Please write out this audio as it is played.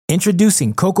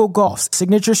Introducing Coco Gauff's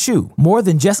signature shoe, more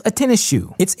than just a tennis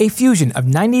shoe. It's a fusion of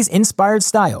 90s-inspired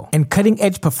style and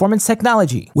cutting-edge performance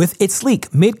technology. With its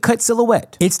sleek mid-cut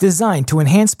silhouette, it's designed to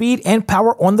enhance speed and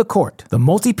power on the court. The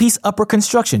multi-piece upper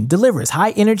construction delivers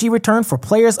high-energy return for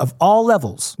players of all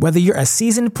levels. Whether you're a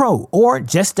seasoned pro or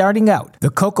just starting out, the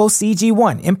Coco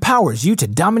CG1 empowers you to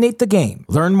dominate the game.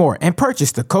 Learn more and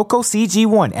purchase the Coco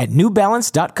CG1 at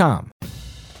NewBalance.com.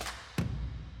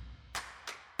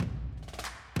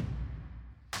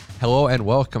 Hello and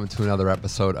welcome to another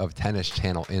episode of Tennis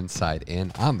Channel Inside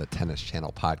In on the Tennis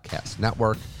Channel Podcast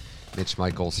Network. Mitch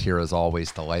Michaels here as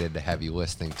always, delighted to have you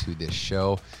listening to this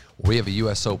show. We have a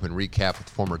U.S. Open recap with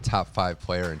former top 5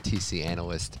 player and TC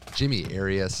analyst Jimmy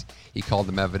Arias. He called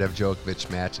the Medvedev-Djokovic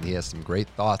match and he has some great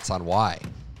thoughts on why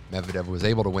Medvedev was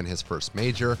able to win his first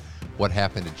major, what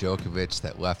happened to Djokovic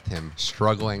that left him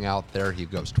struggling out there. He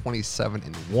goes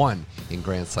 27-1 in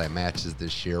Grand Slam matches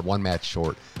this year, one match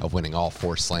short of winning all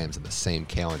 4 slams in the same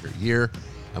calendar year.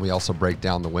 And we also break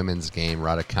down the women's game,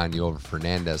 Raducanu over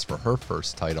Fernandez for her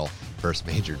first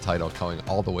major title, going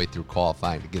all the way through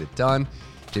qualifying to get it done.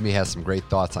 Jimmy has some great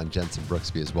thoughts on Jenson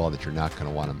Brooksby as well that you're not going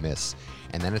to want to miss.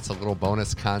 And then it's a little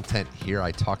bonus content here.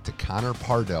 I talked to Connor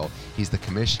Pardo. He's the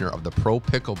commissioner of the Pro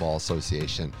Pickleball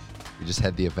Association. We just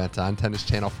had the event on Tennis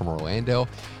Channel from Orlando,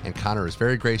 and Connor is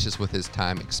very gracious with his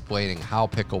time explaining how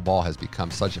pickleball has become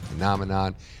such a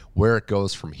phenomenon, where it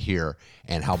goes from here,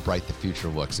 and how bright the future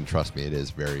looks. And trust me, it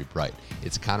is very bright.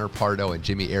 It's Connor Pardo and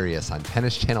Jimmy Arias on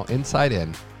Tennis Channel Inside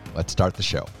In. Let's start the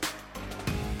show.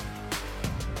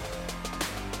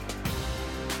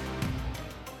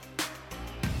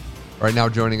 Right now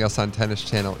joining us on Tennis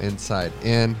Channel Inside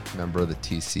In, member of the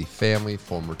TC family,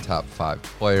 former top 5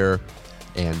 player,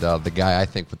 and the guy I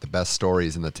think with the best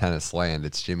stories in the tennis land.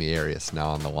 It's Jimmy Arias now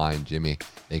on the line. Jimmy,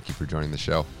 thank you for joining the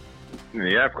show.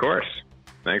 Yeah, of course.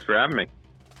 Thanks for having me.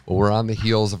 Well, we're on the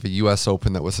heels of a U.S.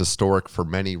 Open that was historic for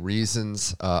many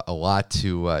reasons. A lot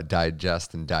to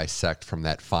digest and dissect from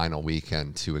that final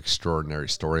weekend. 2 extraordinary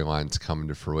storylines coming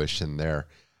to fruition there.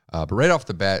 But right off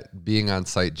the bat, being on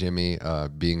site, Jimmy,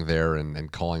 being there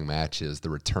and calling matches, the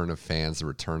return of fans, the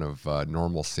return of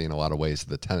normalcy in a lot of ways to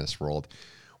the tennis world.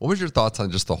 What was your thoughts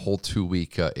on just the whole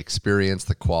 2-week experience,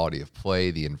 the quality of play,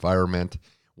 the environment,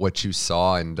 what you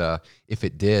saw, and if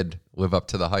it did live up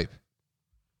to the hype?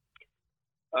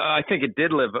 I think it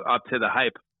did live up to the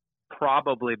hype,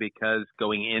 probably because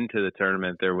going into the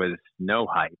tournament, there was no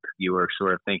hype. You were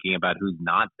sort of thinking about who's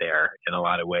not there in a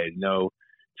lot of ways. No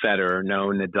Federer, no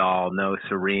Nadal, no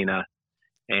Serena.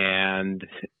 And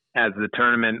as the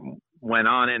tournament went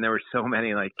on, and there were so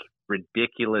many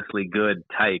ridiculously good,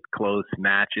 tight, close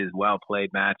matches, well-played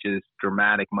matches,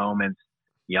 dramatic moments,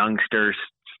 youngsters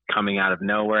coming out of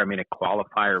nowhere. I mean, a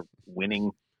qualifier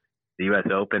winning the U.S.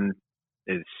 Open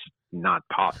is not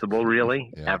possible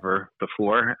really ever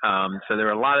before. So there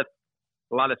were a lot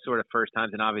of sort of first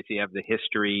times, and obviously you have the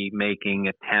history-making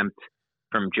attempt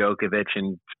from Djokovic,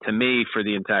 and to me, for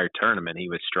the entire tournament, he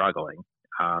was struggling.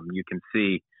 You can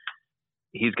see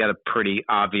he's got a pretty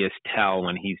obvious tell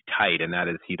when he's tight, and that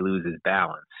is he loses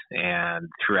balance. And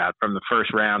throughout, from the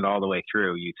first round all the way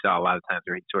through, you saw a lot of times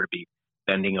where he'd sort of be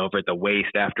bending over at the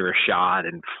waist after a shot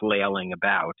and flailing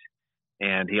about.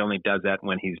 And he only does that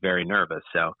when he's very nervous.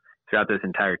 So throughout this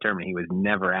entire tournament, he was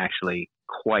never actually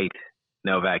quite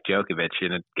Novak Djokovic.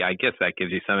 And I guess that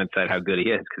gives you some insight how good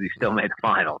he is, because he still made the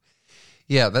finals.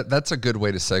 Yeah, that's a good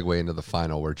way to segue into the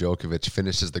final, where Djokovic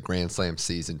finishes the Grand Slam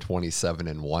season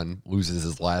 27-1, loses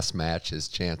his last match. His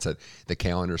chance at the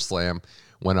calendar slam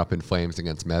went up in flames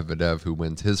against Medvedev, who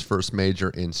wins his first major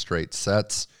in straight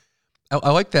sets. I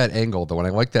like that angle, though, and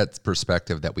I like that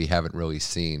perspective that we haven't really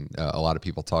seen. A lot of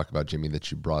people talk about, Jimmy,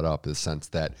 that you brought up, the sense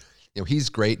that he's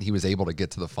great. He was able to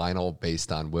get to the final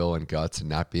based on will and guts and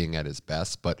not being at his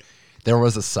best, but there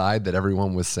was a side that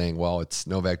everyone was saying, well, it's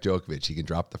Novak Djokovic. He can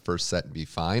drop the first set and be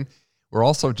fine. We're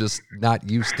also just not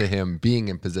used to him being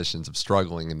in positions of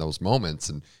struggling in those moments.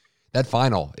 And that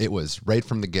final, it was right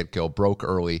from the get-go, broke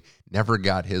early, never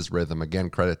got his rhythm.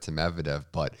 Again, credit to Medvedev,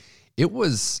 but it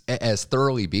was as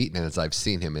thoroughly beaten as I've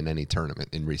seen him in any tournament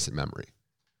in recent memory.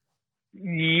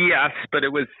 Yes, but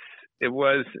it was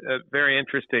very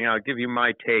interesting. I'll give you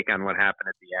my take on what happened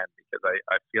at the end, because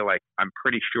I feel like I'm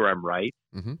pretty sure I'm right.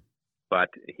 Mm-hmm. But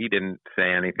he didn't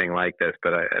say anything like this,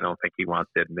 but I don't think he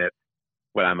wants to admit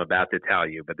what I'm about to tell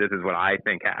you. But this is what I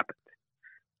think happened.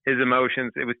 His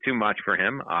emotions, it was too much for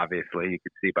him, obviously. You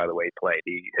could see by the way he played.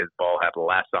 His ball had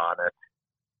less on it.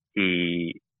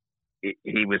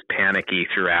 He was panicky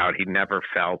throughout. He never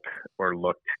felt or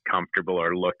looked comfortable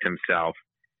or looked himself.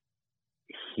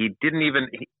 He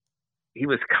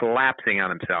was collapsing on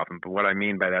himself. And what I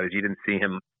mean by that is you didn't see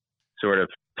him sort of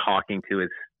talking to his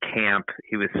camp.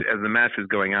 He was, as the match was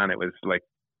going on, it was like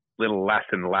little less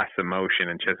and less emotion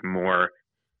and just more,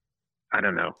 I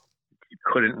don't know, he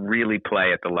couldn't really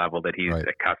play at the level that he's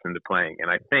accustomed to playing.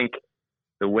 And I think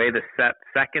the way the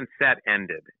second set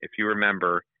ended, if you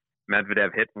remember,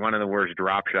 Medvedev hit one of the worst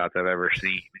drop shots I've ever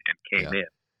seen and came in.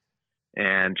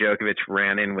 And Djokovic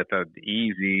ran in with as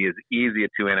easy a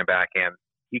two-handed backhand.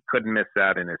 He couldn't miss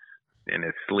that in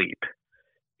his sleep,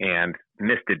 and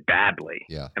missed it badly.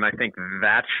 Yeah. And I think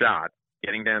that shot,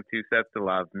 getting down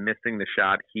 2-0, missing the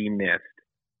shot he missed,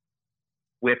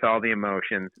 with all the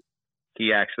emotions,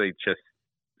 he actually just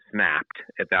snapped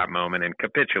at that moment and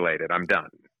capitulated. I'm done.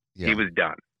 Yeah. He was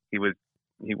done. He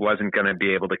wasn't going to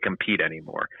be able to compete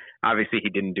anymore. Obviously, he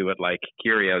didn't do it like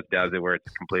Kyrgios does it, where it's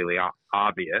completely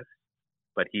obvious.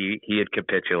 But he had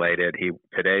capitulated.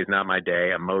 Today's not my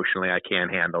day. Emotionally, I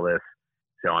can't handle this,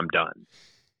 so I'm done.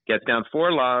 Gets down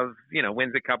 4-love,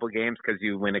 wins a couple games because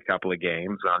you win a couple of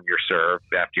games on your serve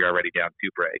after you're already down 2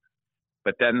 breaks.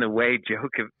 But then the way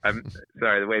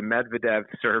Medvedev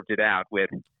served it out with,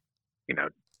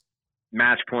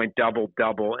 match point double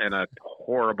and a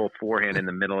horrible forehand in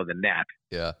the middle of the net.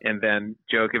 Yeah. And then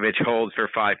Djokovic holds for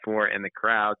 5-4, and the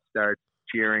crowd starts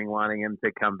cheering, wanting him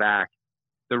to come back.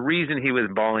 The reason he was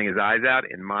bawling his eyes out,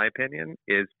 in my opinion,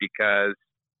 is because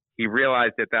he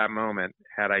realized at that moment,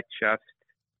 had I just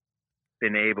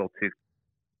been able to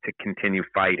continue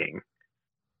fighting,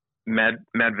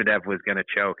 Medvedev was going to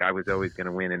choke. I was always going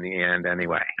to win in the end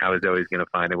anyway. I was always going to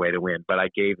find a way to win. But I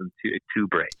gave him two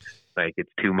breaks. Like,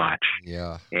 it's too much.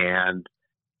 Yeah. And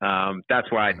that's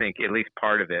why I think at least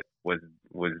part of it was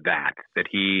that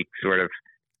he sort of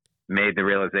made the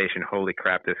realization, holy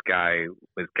crap, this guy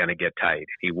was going to get tight.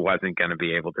 He wasn't going to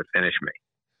be able to finish me.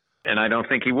 And I don't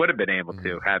think he would have been able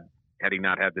to had he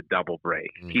not had the double break.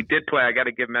 He did play. I got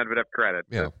to give Medvedev credit.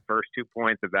 Yeah. The first 2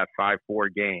 points of that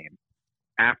 5-4 game,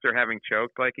 after having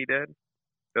choked like he did,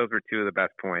 those were 2 of the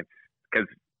best points. Because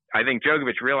I think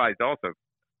Djokovic realized also,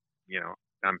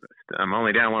 I'm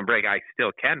only down 1 break. I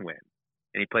still can win.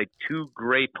 And he played 2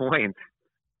 great points,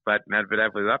 but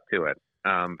Medvedev was up to it.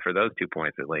 For those 2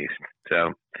 points at least. So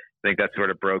I think that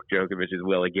sort of broke Djokovic's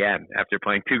will again after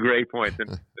playing 2 great points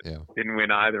and didn't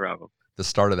win either of them. The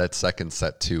start of that second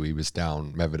set too,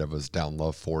 Medvedev was down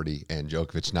low 40, and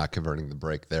Djokovic not converting the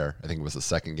break there. I think it was the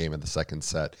second game of the second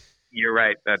set. You're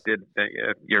right.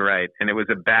 You're right. And there was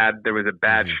a bad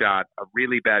shot, a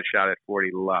really bad shot at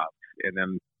 40 love. And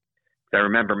then I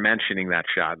remember mentioning that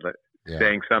shot,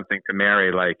 saying something to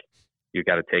Mary like, you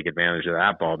got to take advantage of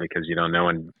that ball because you don't know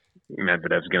when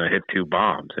Medvedev's going to hit 2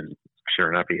 bombs, and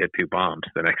sure enough, he hit 2 bombs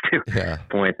the next 2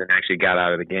 points and actually got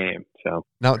out of the game. So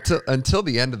now, until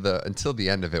the end of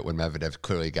it, when Medvedev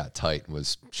clearly got tight and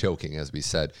was choking, as we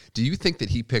said, do you think that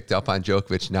he picked up on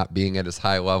Djokovic not being at his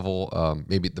high level,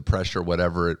 maybe the pressure,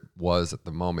 whatever it was at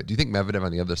the moment? Do you think Medvedev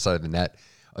on the other side of the net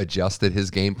adjusted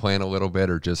his game plan a little bit,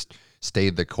 or just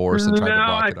stayed the course and tried to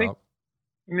block it up?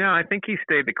 No, I think he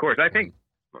stayed the course. I think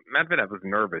Medvedev was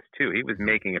nervous too. He was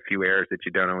making a few errors that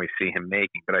you don't always see him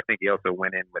making, but I think he also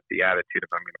went in with the attitude of,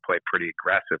 I'm going to play pretty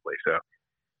aggressively. So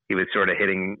he was sort of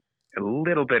hitting a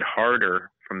little bit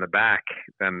harder from the back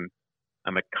than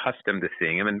I'm accustomed to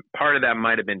seeing him. And part of that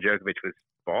might have been Djokovic's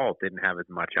ball didn't have as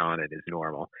much on it as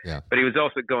normal. Yeah. But he was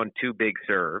also going 2 big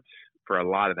serves for a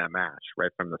lot of that match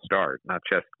right from the start, not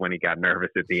just when he got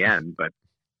nervous at the end, but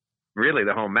really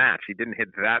the whole match. He didn't hit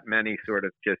that many sort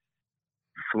of just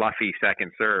fluffy second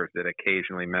serves that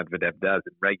occasionally Medvedev does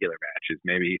in regular matches.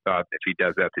 Maybe he thought if he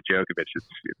does that to Djokovic,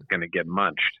 it's going to get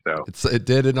munched. So it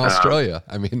did in Australia.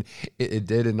 I mean, it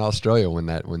did in Australia when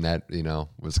that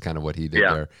was kind of what he did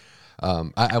there.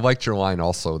 I liked your line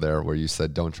also there where you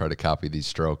said, "Don't try to copy these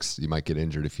strokes. You might get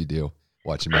injured if you do."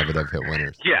 Watching Medvedev hit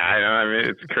winners. Yeah, I mean,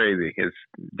 it's crazy.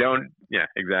 Yeah,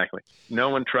 exactly. No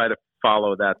one try to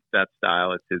follow that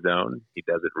style. It's his own. He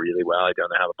does it really well. I don't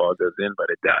know how the ball goes in, but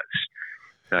it does.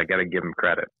 So I got to give him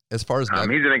credit. As far as he's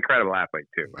an incredible athlete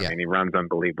too. I mean, he runs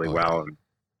unbelievably well, and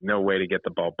no way to get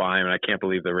the ball by him. And I can't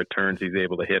believe the returns he's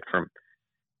able to hit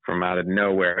from out of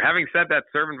nowhere. Having said that,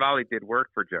 serve and volley did work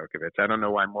for Djokovic. I don't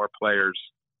know why more players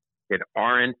that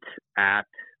aren't at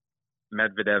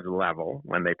Medvedev's level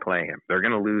when they play him. They're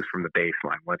going to lose from the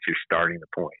baseline once you're starting the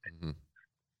point. Mm-hmm.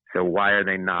 So why are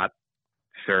they not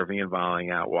serving and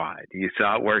volleying out wide? You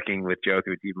saw it working with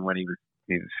Djokovic even when he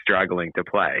was struggling to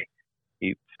play.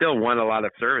 He still won a lot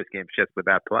of service games just with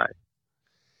that play.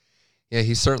 Yeah,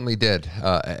 he certainly did.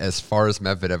 As far as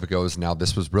Medvedev goes now,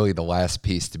 this was really the last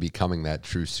piece to becoming that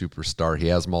true superstar. He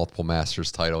has multiple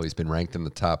Masters title. He's been ranked in the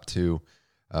top 2,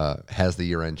 has the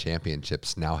year-end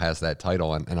championships, now has that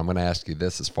title. And I'm going to ask you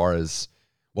this, as far as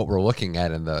what we're looking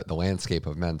at in the landscape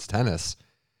of men's tennis.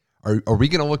 Are we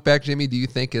going to look back, Jimmy, do you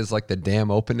think, is like the dam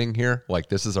opening here? Like,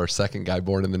 this is our second guy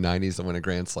born in the 90s to win a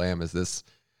Grand Slam. Is this,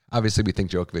 obviously we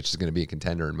think Djokovic is going to be a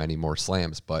contender in many more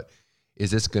slams, but is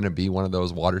this going to be one of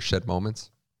those watershed moments?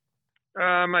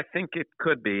 I think it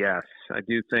could be, yes. I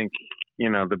do think,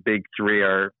 the big three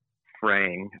are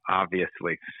fraying,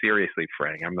 obviously, seriously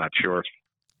fraying. I'm not sure if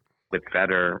with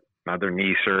Federer, another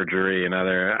knee surgery,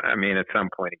 at some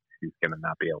point he's going to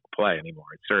not be able to play anymore.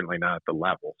 It's certainly not at the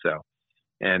level, so.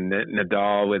 And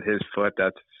Nadal with his foot,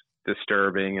 that's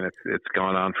disturbing, and it's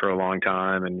gone on for a long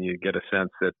time, and you get a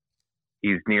sense that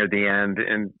he's near the end.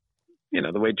 And,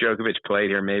 the way Djokovic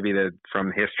played here, maybe from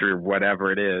history or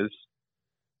whatever it is,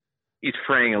 he's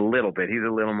fraying a little bit. He's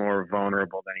a little more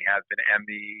vulnerable than he has been, and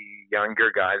the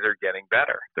younger guys are getting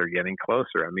better. They're getting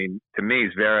closer. To me,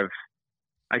 Zverev,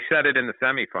 I said it in the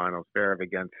semifinals, Zverev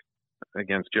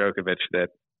against Djokovic, that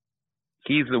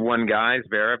he's the one guy,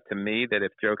 Zverev, to me, that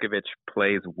if Djokovic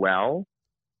plays well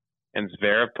and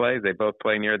Zverev plays, they both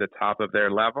play near the top of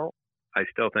their level, I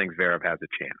still think Zverev has a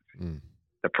chance.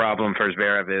 The problem for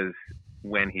Zverev is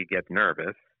when he gets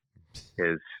nervous,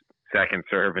 his second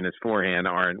serve and his forehand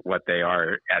aren't what they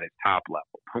are at his top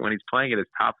level. But when he's playing at his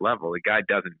top level, the guy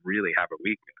doesn't really have a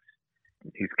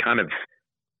weakness. He's kind of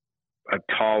a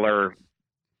taller,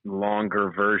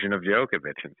 longer version of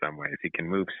Djokovic in some ways. He can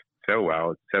move so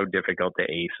well. It's so difficult to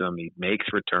ace him. He makes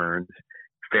returns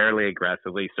fairly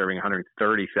aggressively, serving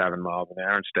 137 miles an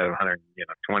hour instead of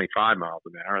 125 miles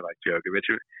an hour like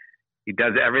Djokovic. He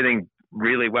does everything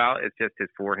really well. It's just his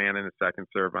forehand and his second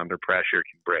serve under pressure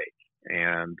can break.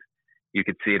 And you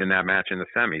could see it in that match in the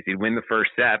semis. He'd win the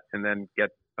first set and then get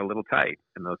a little tight,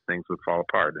 and those things would fall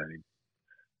apart.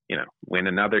 Win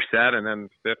another set and then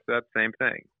fifth set, same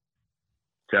thing.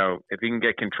 So if he can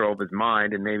get control of his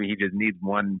mind, and maybe he just needs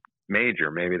one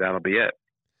major, maybe that'll be it.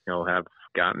 He'll have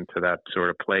gotten to that sort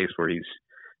of place where he's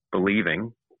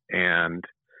believing, and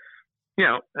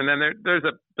and then there's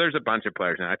a bunch of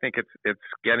players now. I think it's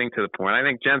getting to the point. I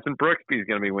think Jenson Brooksby is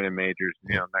going to be winning majors,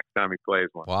 next time he plays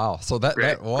one. Wow! So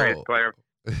great player.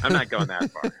 I'm not going that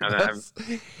far.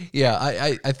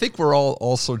 I think we're all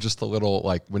also just a little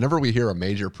like, whenever we hear a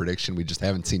major prediction, we just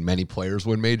haven't seen many players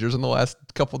win majors in the last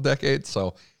couple decades.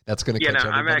 So that's going to catch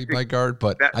everybody by guard.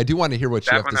 But I do want to hear what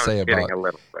you have to say about. A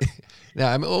little,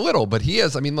 I'm a little, but he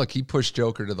has. Look, he pushed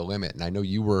Joker to the limit, and I know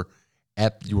you were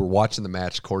watching the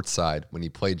match courtside when he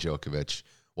played Djokovic.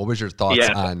 What was your thoughts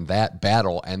on that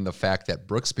battle and the fact that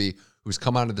Brooksby, who's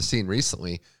come onto the scene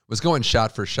recently, was going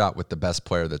shot for shot with the best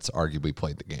player that's arguably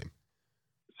played the game?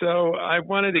 So I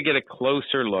wanted to get a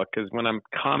closer look, because when I'm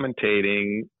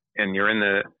commentating and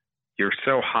you're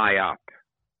so high up,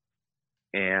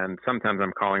 and sometimes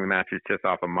I'm calling the matches just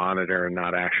off a monitor and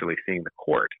not actually seeing the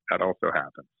court. That also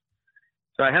happens.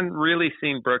 So I hadn't really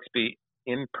seen Brooksby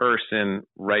in person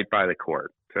right by the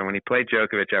court. So when he played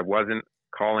Djokovic, I wasn't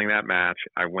calling that match.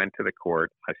 I went to the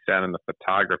court. I sat in the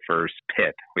photographer's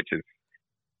pit, which is,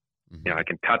 I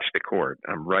can touch the court.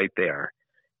 I'm right there.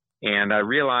 And I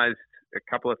realized a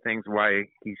couple of things why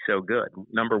he's so good.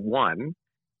 Number one,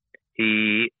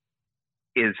 it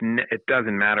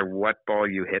doesn't matter what ball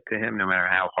you hit to him, no matter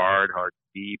how hard,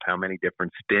 deep, how many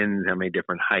different spins, how many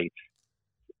different heights.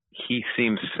 He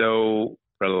seems so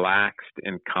relaxed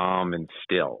and calm and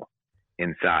still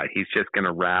inside. He's just going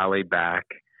to rally back,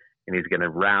 and he's going to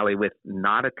rally with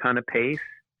not a ton of pace,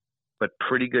 but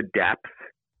pretty good depth.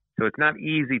 So it's not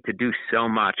easy to do so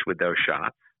much with those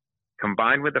shots,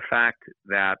 combined with the fact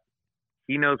that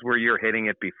he knows where you're hitting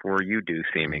it before you do,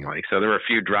 seemingly. So there were a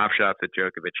few drop shots that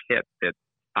Djokovic hit that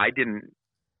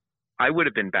I would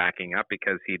have been backing up,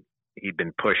 because he'd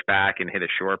been pushed back and hit a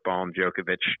short ball, and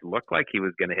Djokovic looked like he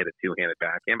was going to hit a two-handed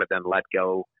backhand, but then let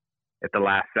go at the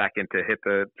last second to hit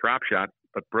the drop shot.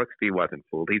 But Brooksby wasn't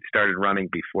fooled. He'd started running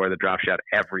before the drop shot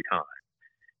every time.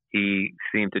 He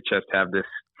seemed to just have this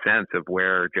sense of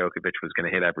where Djokovic was going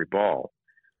to hit every ball.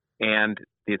 And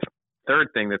the third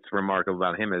thing that's remarkable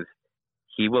about him is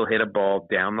he will hit a ball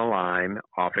down the line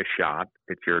off a shot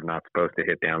that you're not supposed to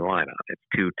hit down the line on. It's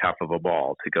too tough of a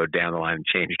ball to go down the line and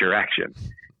change direction.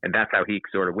 And that's how he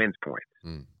sort of wins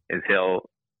points, is he'll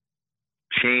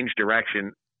change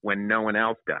direction when no one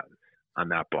else does on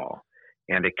that ball.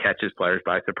 And it catches players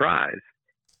by surprise.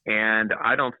 And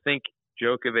I don't think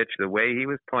Djokovic, the way he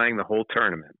was playing the whole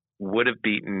tournament, would have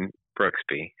beaten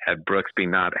Brooksby had Brooksby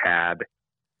not had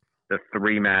the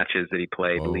three matches that he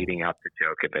played leading up to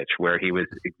Djokovic, where he was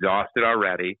exhausted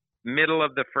already. Middle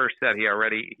of the first set,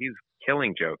 he's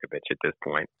killing Djokovic at this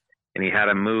point. And he had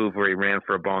a move where he ran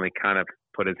for a ball, and he kind of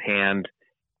put his hand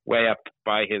way up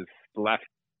by his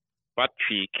butt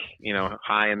cheek,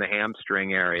 high in the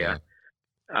hamstring area.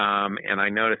 Yeah. And I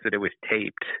noticed that it was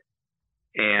taped.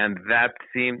 And that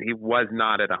seemed, he was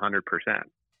not at 100%,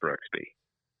 Brooksby.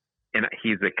 And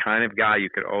he's the kind of guy you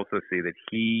could also see that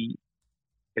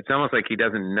it's almost like he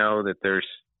doesn't know that there's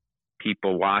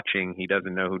people watching. He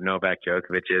doesn't know who Novak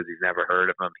Djokovic is. He's never heard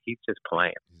of him. He's just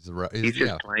playing. He's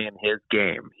just playing his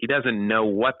game. He doesn't know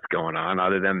what's going on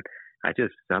other than,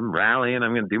 I'm rallying,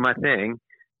 I'm going to do my thing.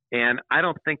 And I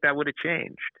don't think that would have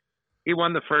changed. He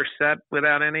won the first set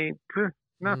without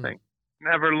nothing.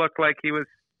 Never looked like he was,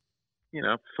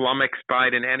 flummoxed by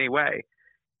it in any way.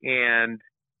 And,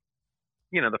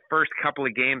 the first couple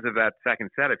of games of that second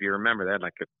set, if you remember, they had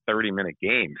like a 30-minute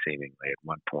game seemingly at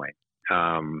one point.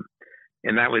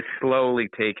 And that was slowly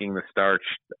taking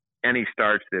any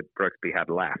starch that Brooksby had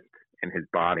left in his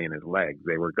body and his legs.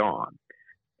 They were gone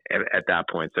at that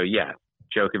point. So, yeah,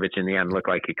 Djokovic in the end looked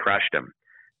like he crushed him.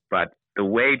 But the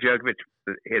way Djokovic,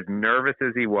 as nervous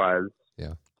as he was,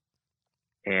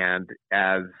 and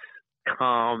as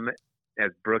calm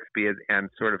as Brooksby is, and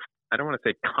sort of, I don't want to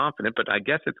say confident, but I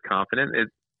guess it's confident.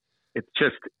 It's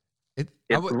just, it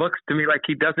looks to me like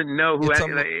he doesn't know who.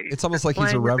 It's almost like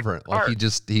he's irreverent. Like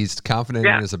he's confident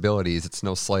in his abilities. It's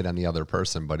no slight on the other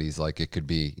person, but he's like, it could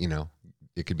be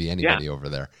anybody over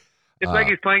there. It's like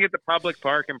he's playing at the public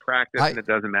park in practice, and it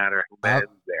doesn't matter who is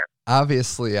there.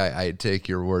 Obviously, I take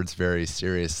your words very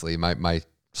seriously. My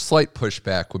slight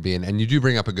pushback would be, and you do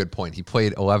bring up a good point. He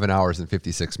played 11 hours and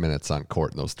 56 minutes on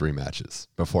court in those 3 matches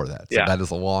before that. So that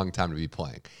is a long time to be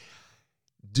playing.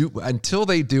 Until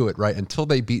they do it, right? Until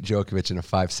they beat Djokovic in a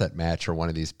 5-set match or one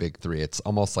of these big three, it's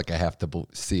almost like I have to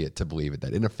see it to believe it.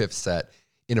 That in a fifth set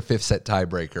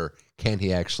tiebreaker, can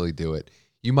he actually do it?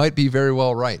 You might be very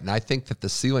well right. And I think that the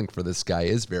ceiling for this guy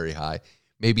is very high.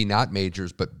 Maybe not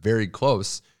majors, but very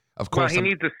close. Of course, he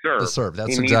needs to serve. The serve.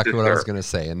 That's exactly what I was going to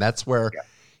say. And that's where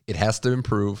it has to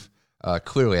improve.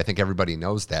 Clearly, I think everybody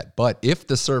knows that. But if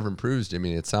the serve improves,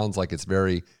 it sounds like it's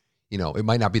very, it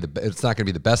might not be it's not going to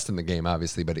be the best in the game,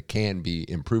 obviously, but it can be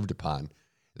improved upon.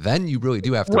 Then you really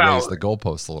do have to raise the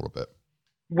goalposts a little bit.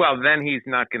 Well, then he's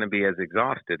not going to be as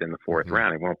exhausted in the fourth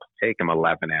round. It won't take him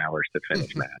 11 hours to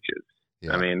finish matches.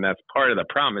 Yeah. That's part of the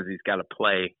problem is he's got to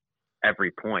play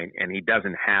every point, and he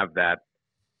doesn't have that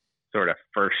sort of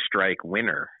first strike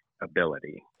winner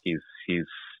ability.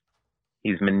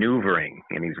 He's maneuvering,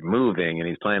 and he's moving, and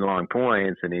he's playing long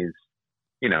points, and he's,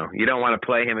 you don't want to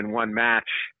play him in one match.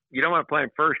 You don't want to play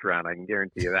him first round. I can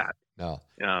guarantee you that. No.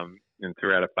 In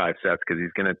 3 out of 5 sets, because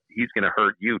he's gonna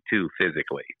hurt you too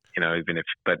physically.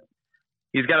 But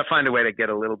he's got to find a way to get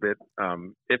a little bit.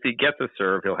 If he gets a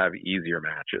serve, he'll have easier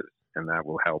matches, and that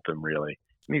will help him really.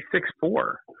 And he's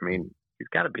 6'4". He's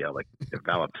got to be able to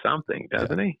develop something,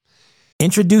 doesn't he?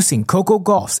 Introducing Coco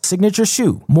Gauff's signature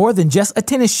shoe, more than just a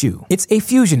tennis shoe. It's a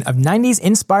fusion of 90s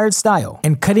inspired style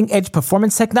and cutting-edge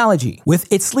performance technology.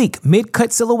 With its sleek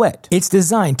mid-cut silhouette, it's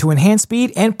designed to enhance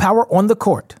speed and power on the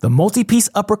court. The multi-piece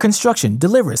upper construction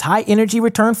delivers high-energy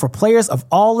return for players of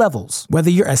all levels.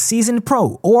 Whether you're a seasoned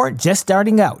pro or just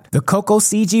starting out, the Coco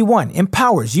CG1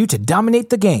 empowers you to dominate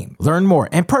the game. Learn more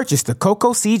and purchase the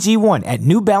Coco CG1 at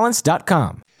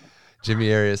NewBalance.com.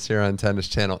 Jimmy Arias here on Tennis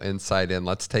Channel Inside In.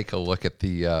 Let's take a look at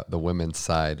the women's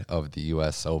side of the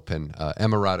U.S. Open.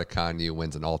 Emma Raducanu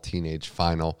wins an all-teenage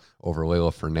final over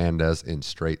Leylah Fernandez in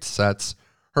straight sets.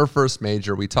 Her first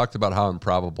major. We talked about how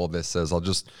improbable this is. I'll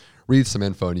just read some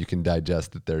info and you can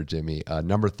digest it there, Jimmy.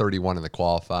 Number 31 in the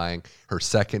qualifying, her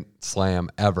second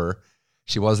slam ever.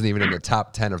 She wasn't even in the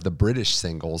top 10 of the British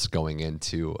singles going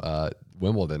into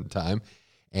Wimbledon time.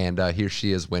 And here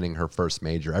she is winning her first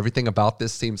major. Everything about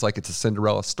this seems like it's a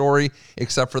Cinderella story,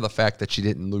 except for the fact that she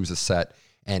didn't lose a set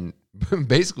and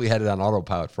basically had it on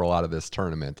autopilot for a lot of this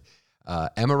tournament.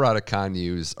 Emma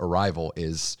Raducanu's arrival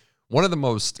is one of the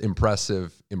most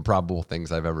impressive, improbable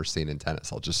things I've ever seen in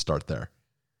tennis. I'll just start there.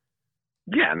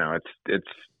 Yeah, no, it's.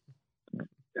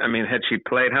 Had she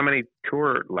played how many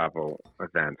tour level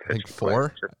events? I think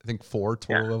 4. I think 4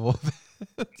 tour level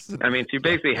events. She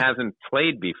basically hasn't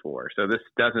played before, so this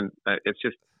doesn't.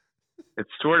 It's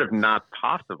sort of not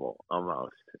possible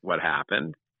almost what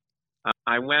happened.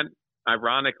 I went.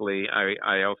 Ironically,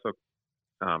 I also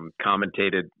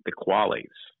commentated the qualies,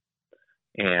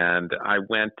 and I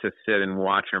went to sit and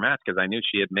watch her match because I knew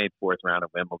she had made 4th round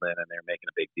of Wimbledon, and they were making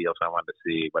a big deal, so I wanted to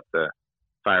see what the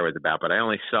fire was about. But I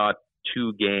only saw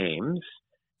 2 games,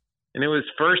 and it was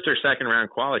first or second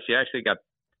round quali. She actually got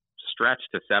stretched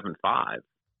to 7-5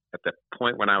 at the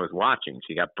point when I was watching.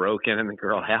 She got broken and the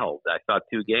girl held. I saw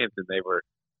 2 games and they were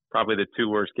probably the 2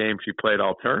 worst games she played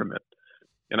all tournament.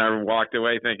 And I walked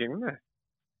away thinking,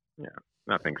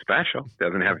 nothing special.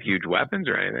 Doesn't have huge weapons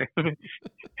or anything.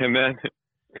 And then,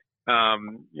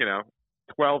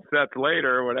 12 sets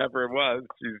later, or whatever it was,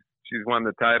 she's won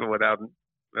the title without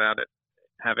it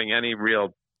having any real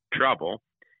trouble.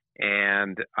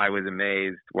 And I was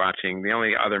amazed watching. The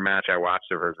only other match I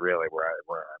watched of hers really where I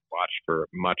watched for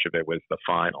much of it was the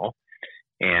final.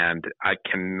 And I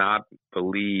cannot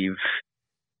believe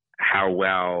how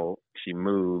well she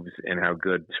moves and how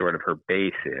good sort of her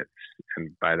base is.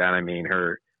 And by that I mean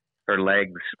her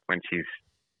legs, when she's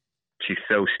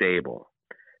so stable.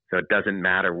 So it doesn't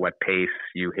matter what pace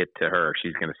you hit to her,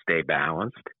 she's going to stay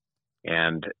balanced.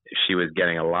 And she was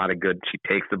getting a lot of good. She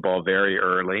takes the ball very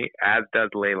early, as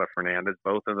does Leylah Fernandez.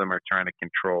 Both of them are trying to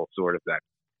control sort of that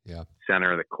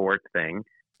center of the court thing.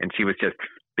 And she was just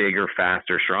bigger,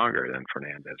 faster, stronger than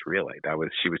Fernandez, really.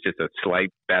 She was just a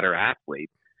slight better athlete.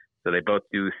 So they both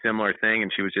do a similar thing,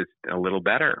 and she was just a little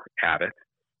better at it.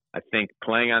 I think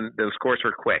playing on those courts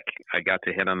were quick. I got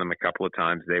to hit on them a couple of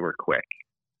times. They were quick.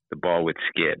 The ball would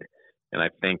skid. And I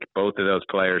think both of those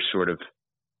players sort of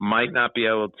might not be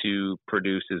able to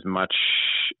produce as much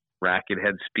racket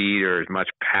head speed or as much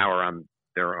power on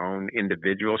their own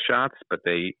individual shots, but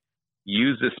they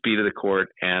use the speed of the court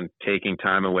and taking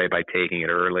time away by taking it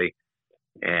early.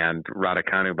 And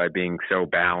Raducanu by being so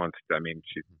balanced. I mean,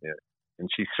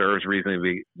 she serves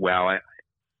reasonably well.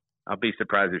 I'll be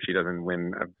surprised if she doesn't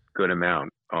win a good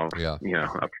amount of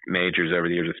majors over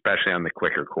the years, especially on the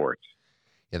quicker courts.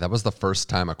 Yeah, that was the first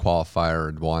time a qualifier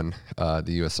had won the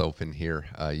U.S. Open here.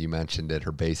 You mentioned it.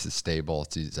 Her base is stable.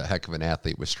 She's a heck of an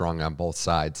athlete, was strong on both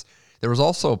sides. There was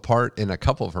also a part in a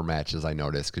couple of her matches I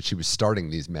noticed because she was starting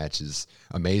these matches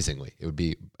amazingly. It would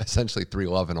be essentially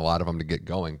 3-love in a lot of them to get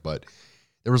going, but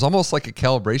there was almost like a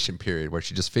calibration period where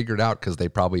she just figured out, because they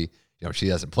probably, she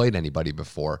hasn't played anybody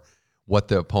before, what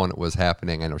the opponent was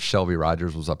happening. I know Shelby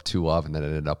Rogers was up 2-love and then it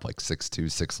ended up like 6-2,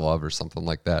 6-love or something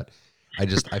like that. I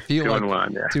feel like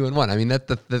 2-1. I mean,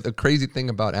 the crazy thing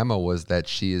about Emma was that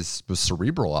she was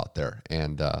cerebral out there.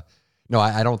 And no,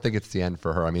 I don't think it's the end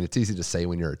for her. I mean, it's easy to say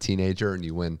when you're a teenager and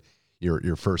you win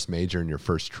your first major and your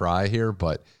first try here,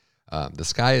 but the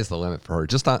sky is the limit for her.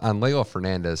 Just on Leylah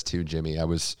Fernandez too, Jimmy, I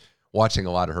was watching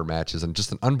a lot of her matches and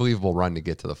just an unbelievable run to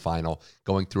get to the final,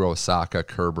 going through Osaka,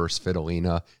 Kerber,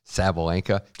 Svitolina,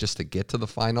 Sabalenka, just to get to the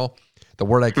final. The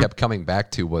word I kept coming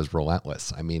back to was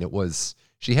relentless. I mean,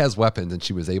 she has weapons and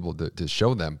she was able to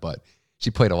show them, but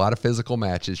she played a lot of physical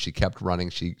matches. She kept running.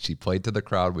 She played to the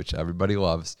crowd, which everybody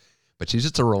loves, but she's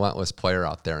just a relentless player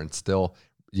out there and still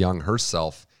young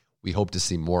herself. We hope to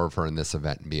see more of her in this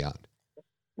event and beyond.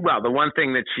 Well, the one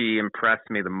thing that she impressed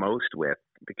me the most with,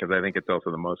 because I think it's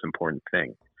also the most important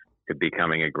thing to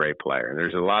becoming a great player.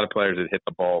 There's a lot of players that hit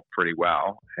the ball pretty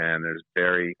well, and there's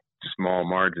very small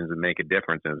margins that make a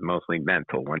difference, and it's mostly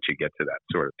mental once you get to that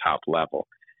sort of top level.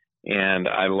 And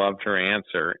I loved her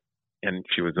answer, and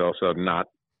she was also not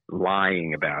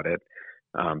lying about it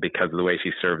because of the way she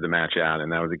served the match out,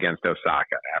 and that was against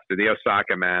Osaka. After the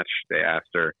Osaka match, they asked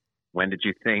her, when did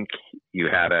you think you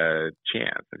had a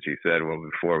chance? And she said, well,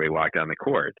 before we walked on the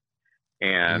court.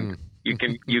 And you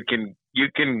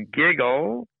can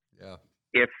giggle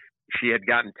if she had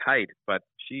gotten tight, but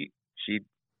she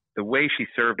the way she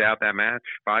served out that match,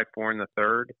 5-4 in the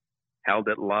third, held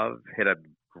it love, hit a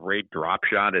great drop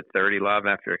shot at 30-love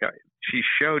after she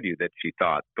showed you that she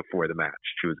thought before the match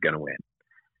she was going to win.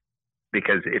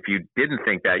 Because if you didn't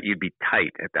think that, you'd be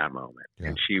tight at that moment. Yeah.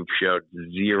 And she showed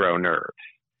zero nerves.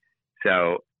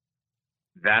 So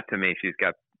that to me, she's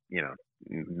got,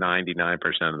 99%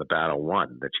 of the battle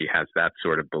won, that she has that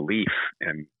sort of belief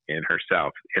in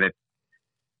herself. And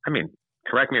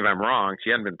correct me if I'm wrong, she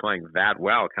hadn't been playing that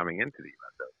well coming into the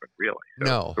U.S. Open, really. So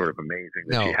no. It's sort of amazing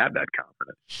that she had that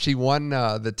confidence. She won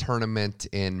the tournament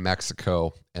in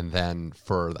Mexico, and then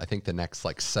for, I think, the next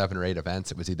 7 or 8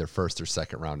 events, it was either first or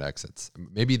second round exits.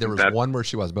 Maybe there was one where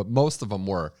she was, but most of them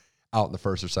were out in the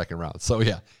first or second round. So,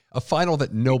 yeah, a final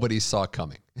that nobody saw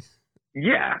coming.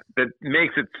 Yeah, that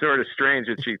makes it sort of strange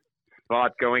that she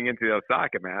thought going into the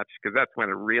Osaka match, because that's when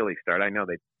it really started. I know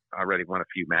they already won a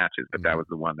few matches, but that was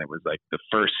the one that was like the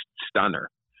first stunner.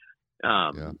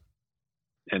 And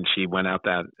she went out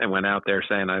there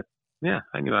saying, I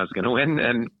knew I was going to win,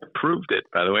 and proved it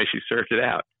by the way she served it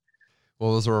out.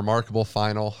 Well, it was a remarkable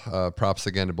final. Props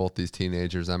again to both these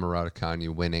teenagers. Emma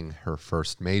Raducanu winning her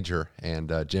first major.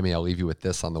 And Jimmy, I'll leave you with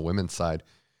this on the women's side.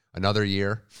 Another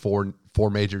year, four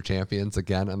major champions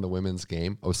again on the women's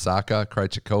game. Osaka,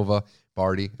 Krejcikova,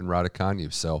 Barty, and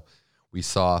Raducanu. So we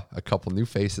saw a couple new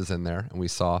faces in there, and we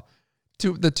saw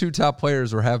the two top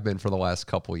players or have been for the last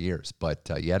couple of years. But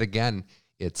yet again,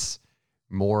 it's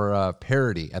more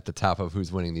parity at the top of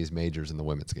who's winning these majors in the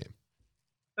women's game.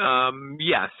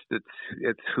 Yes,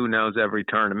 it's who knows every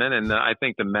tournament, and I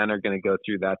think the men are going to go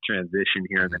through that transition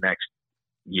here in the next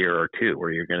year or two,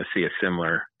 where you're going to see a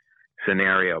similar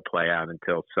scenario play out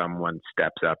until someone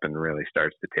steps up and really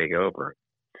starts to take over.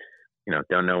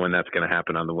 Don't know when that's going to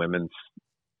happen on the women's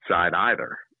side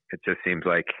either. It just seems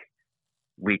like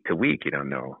week to week, you don't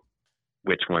know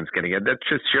which one's going to get. That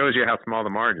just shows you how small the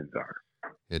margins are.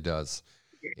 It does.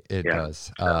 It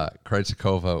does.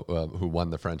 Krejcikova, who won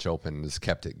the French Open, has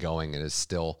kept it going and is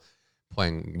still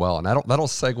playing well. And that'll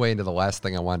segue into the last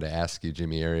thing I wanted to ask you,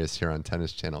 Jimmy Arias, here on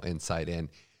Tennis Channel Inside In.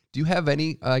 Do you have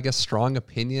any, strong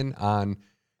opinion on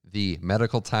the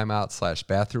medical timeout /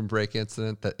 bathroom break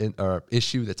incident or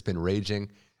issue that's been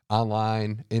raging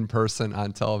online, in person,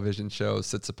 on television shows?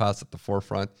 Tsitsipas at the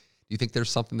forefront. Do you think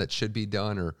there's something that should be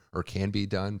done or can be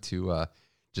done to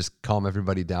just calm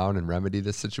everybody down and remedy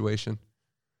this situation?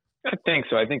 I think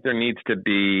so. I think there needs to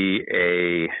be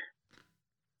a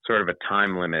sort of a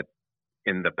time limit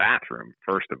in the bathroom,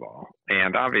 first of all.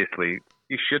 And obviously,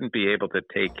 you shouldn't be able to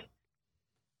take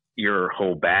your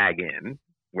whole bag in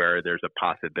where there's a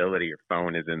possibility your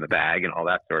phone is in the bag and all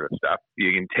that sort of stuff.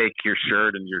 You can take your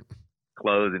shirt and your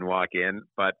clothes and walk in,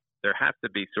 but there has to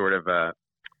be sort of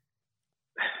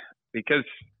because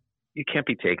you can't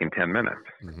be taking 10 minutes.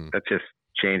 Mm-hmm. That just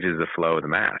changes the flow of the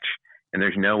match. And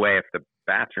there's no way, if the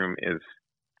bathroom is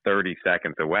 30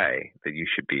 seconds away, that you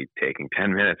should be taking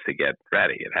 10 minutes to get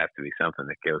ready. It has to be something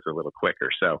that goes a little quicker.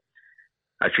 So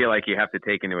I feel like you have to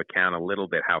take into account a little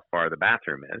bit how far the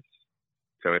bathroom is.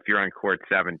 So if you're on court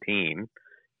 17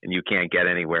 and you can't get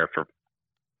anywhere for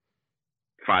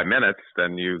 5 minutes,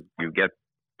 then you get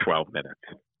 12 minutes.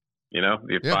 You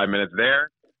have 5 minutes there,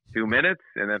 2 minutes,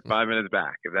 and then 5 minutes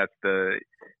back.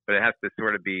 But it has to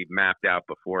sort of be mapped out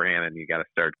beforehand, and you got to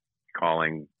start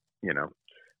calling,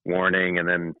 warning and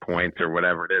then points or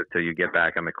whatever it is till you get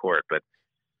back on the court. But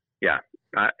yeah,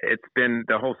 it's been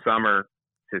the whole summer.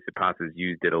 Tsitsipas has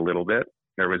used it a little bit.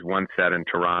 There was one set in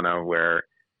Toronto where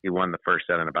he won the first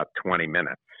set in about 20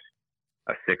 minutes,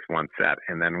 a 6-1 set,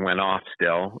 and then went off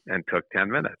still and took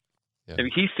 10 minutes. Yeah.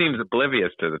 And he seems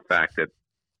oblivious to the fact that,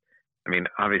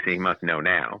 obviously he must know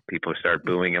now. People start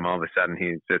booing him. All of a sudden,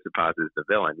 Tsitsipas is the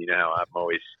villain. I'm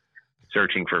always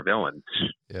searching for villains.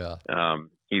 Yeah.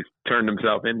 He's turned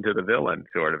himself into the villain,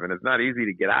 sort of, and it's not easy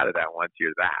to get out of that once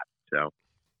you're that. So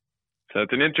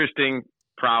it's an interesting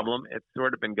problem. It's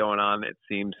sort of been going on, it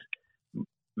seems,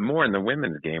 more in the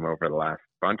women's game over the last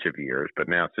bunch of years, but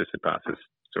now Tsitsipas has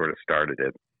sort of started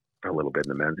it a little bit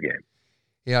in the men's game.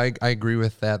 Yeah, I agree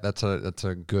with that. That's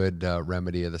a good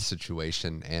remedy of the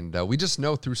situation. And we just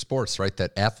know through sports, right,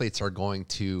 that athletes are going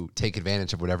to take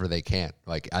advantage of whatever they can.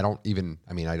 Like, I don't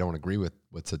agree with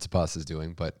what Tsitsipas is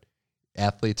doing, but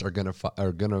athletes are going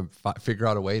to figure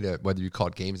out a way to, whether you call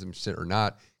it gamesmanship or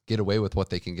not, get away with what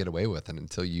they can get away with. And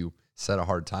until you set a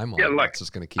hard timeline, it's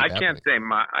just going to keep happening.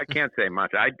 I can't say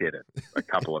much. I did it a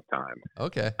couple of times.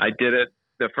 Okay. I did it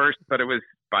the first, but it was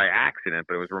by accident,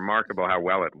 but it was remarkable how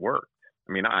well it worked.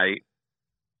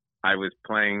 I was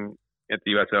playing at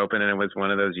the U.S. Open, and it was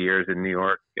one of those years in New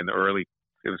York it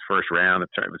was first round. It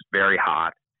was very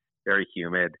hot, very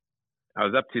humid. I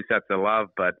was up 2 sets to love,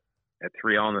 but at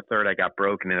 3-all in the third, I got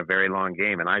broken in a very long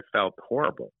game, and I felt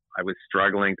horrible. I was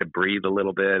struggling to breathe a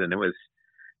little bit, and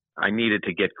I needed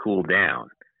to get cooled down.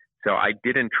 So I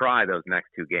didn't try those next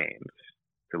 2 games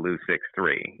to lose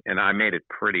 6-3, and I made it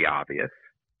pretty obvious.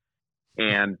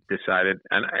 And decided,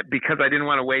 because I didn't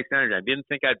want to waste energy, I didn't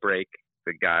think I'd break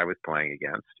the guy I was playing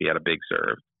against. He had a big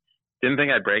serve. Didn't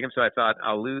think I'd break him, so I thought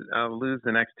I'll lose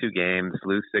the next 2 games,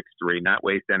 lose 6-3, not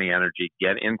waste any energy,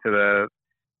 get into the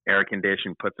air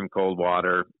condition, put some cold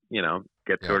water,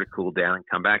 get sort of cooled down and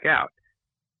come back out.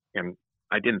 And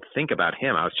I didn't think about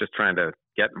him. I was just trying to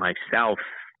get myself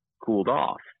cooled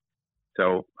off.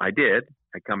 So I did.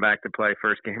 I come back to play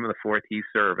first game of the fourth. He's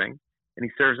serving, and he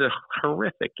serves a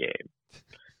horrific game.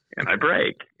 And I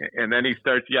break. And then he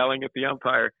starts yelling at the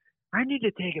umpire, I need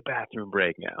to take a bathroom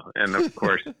break now. And, of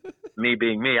course, me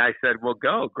being me, I said, well,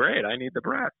 go. Great. I need the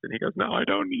breath. And he goes, no, I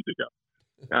don't need to go.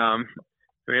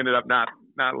 So we ended up not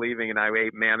leaving, and I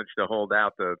managed to hold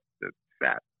out the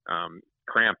set,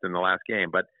 cramped in the last game.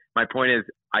 But my point is,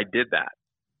 I did that.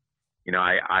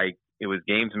 It was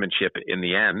gamesmanship in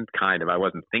the end, kind of. I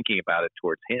wasn't thinking about it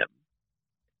towards him,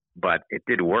 but it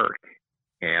did work.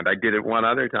 And I did it one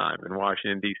other time in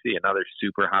Washington, D.C., another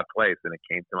super hot place, and it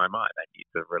came to my mind.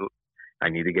 I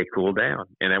need to get cooled down,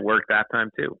 and it worked that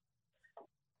time too.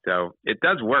 So it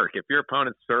does work. If your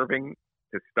opponent's serving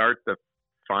to start the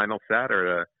final set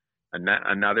or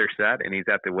another set, and he's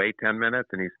at the wait 10 minutes,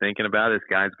 and he's thinking about it, this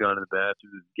guy's going to the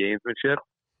bathroom, his gamesmanship,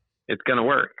 it's going to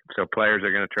work. So players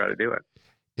are going to try to do it.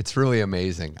 It's really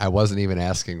amazing. I wasn't even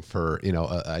asking for,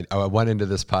 I went into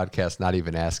this podcast not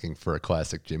even asking for a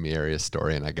classic Jimmy Arias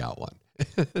story, and I got one.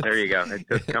 There you go. It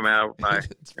just come out. I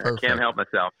can't help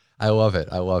myself. I love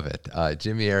it.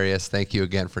 Jimmy Arias, thank you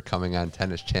again for coming on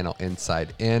Tennis Channel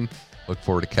Inside In. Look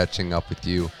forward to catching up with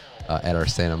you at our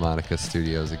Santa Monica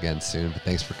studios again soon. But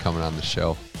thanks for coming on the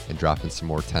show and dropping some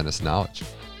more tennis knowledge.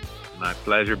 My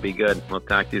pleasure. Be good. We'll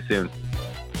talk to you soon.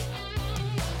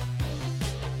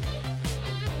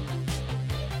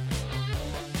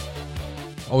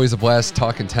 Always a blast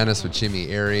talking tennis with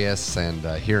Jimmy Arias, and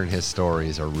hearing his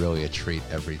stories are really a treat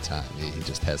every time. He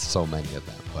just has so many of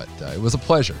them. But it was a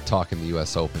pleasure talking the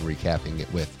U.S. Open, recapping it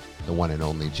with the one and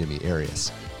only Jimmy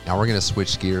Arias. Now we're going to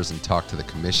switch gears and talk to the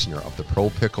commissioner of the Pro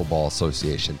Pickleball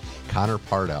Association, Connor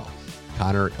Pardow.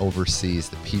 Connor oversees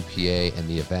the PPA and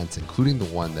the events, including the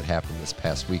one that happened this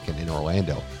past weekend in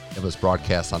Orlando. It was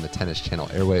broadcast on the Tennis Channel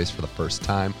airwaves for the first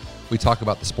time. We talk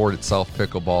about the sport itself.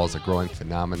 Pickleball is a growing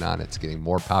phenomenon. It's getting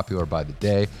more popular by the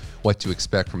day. What to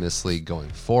expect from this league going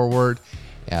forward.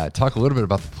 Talk a little bit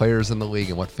about the players in the league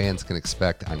and what fans can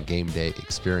expect on game day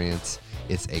experience.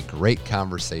 It's a great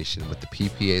conversation with the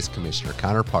PPA's commissioner,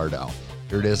 Connor Pardow.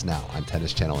 Here it is now on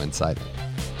Tennis Channel Inside In.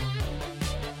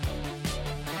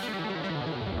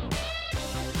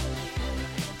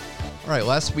 All right,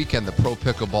 last weekend, the Pro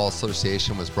Pickleball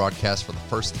Association was broadcast for the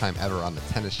first time ever on the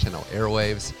Tennis Channel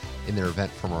airwaves in their event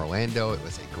from Orlando. It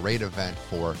was a great event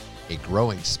for a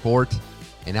growing sport.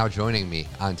 And now joining me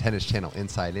on Tennis Channel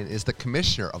Inside In is the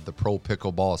commissioner of the Pro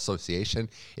Pickleball Association.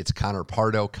 It's Connor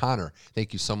Pardow. Connor,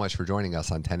 thank you so much for joining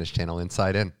us on Tennis Channel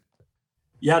Inside In.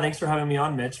 Yeah, thanks for having me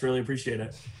on, Mitch. Really appreciate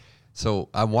it. So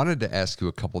I wanted to ask you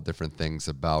a couple different things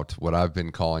about what I've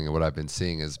been calling and what I've been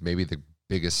seeing as maybe the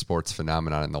biggest sports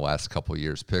phenomenon in the last couple of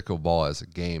years, pickleball as a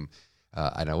game.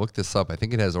 And I looked this up. I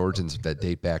think it has origins that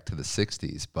date back to the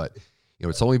 60s, but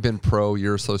it's only been pro.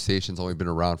 Your association's only been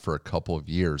around for a couple of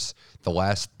years. The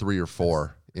last 3 or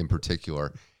 4 in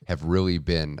particular have really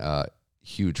been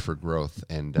huge for growth.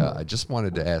 And I just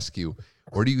wanted to ask you,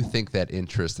 where do you think that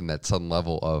interest and that sudden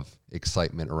level of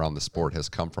excitement around the sport has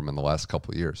come from in the last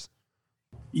couple of years?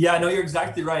 Yeah, no, you're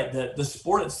exactly right. The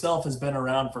sport itself has been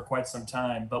around for quite some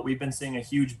time, but we've been seeing a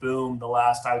huge boom the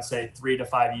last, I would say, 3 to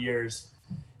 5 years.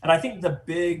 And I think the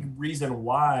big reason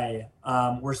why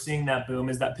we're seeing that boom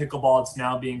is that pickleball, it's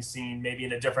now being seen maybe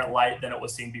in a different light than it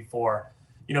was seen before.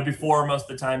 Before, most of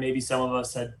the time, maybe some of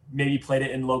us had maybe played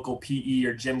it in local PE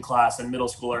or gym class in middle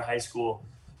school or high school.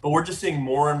 But we're just seeing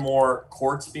more and more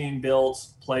courts being built,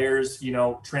 players,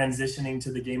 transitioning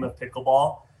to the game of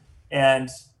pickleball. And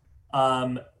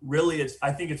really,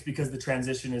 I think it's because the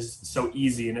transition is so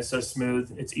easy and it's so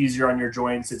smooth. It's easier on your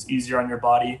joints. It's easier on your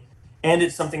body. And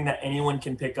it's something that anyone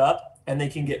can pick up and they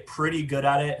can get pretty good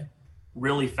at it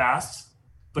really fast.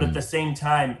 But at the same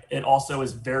time, it also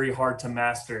is very hard to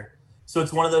master. So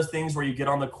it's one of those things where you get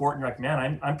on the court and you're like,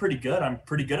 man, I'm pretty good. I'm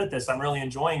pretty good at this. I'm really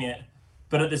enjoying it.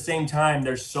 But at the same time,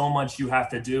 there's so much you have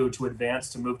to do to advance,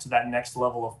 to move to that next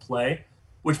level of play,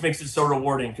 which makes it so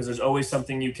rewarding because there's always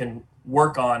something you can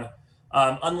work on.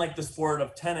 Unlike the sport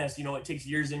of tennis, it takes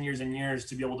years and years and years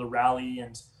to be able to rally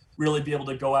and really be able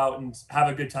to go out and have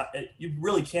a good time. You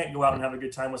really can't go out and have a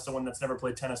good time with someone that's never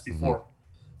played tennis before.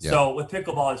 Mm-hmm. Yeah. So with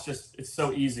pickleball, it's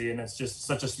so easy and it's just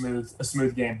such a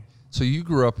smooth game. So you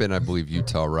grew up in, I believe,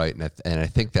 Utah, right? And I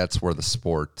think that's where the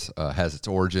sport has its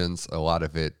origins. A lot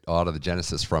of the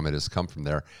genesis from it has come from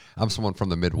there. I'm someone from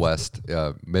the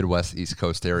Midwest, East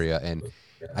Coast area, and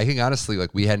I think honestly,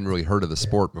 we hadn't really heard of the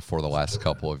sport before the last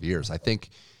couple of years. I think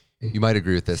you might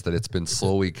agree with this, that it's been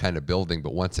slowly kind of building,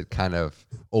 but once it kind of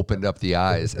opened up the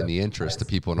eyes and the interest to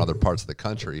people in other parts of the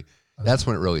country, that's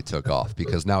when it really took off.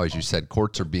 Because now, as you said,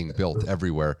 courts are being built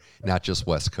everywhere, not just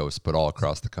West Coast, but all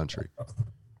across the country.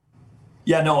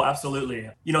 Yeah, no,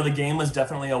 absolutely. The game was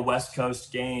definitely a West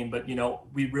Coast game, but,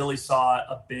 we really saw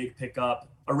a big pickup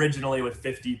originally with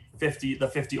the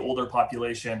 50 older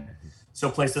population. So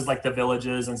places like the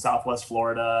Villages in Southwest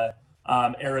Florida,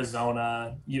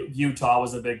 Arizona, Utah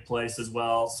was a big place as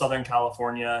well. Southern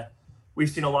California, we've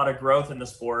seen a lot of growth in the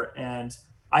sport. And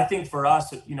I think for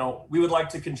us, we would like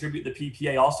to contribute the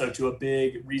PPA also to a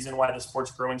big reason why the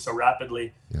sport's growing so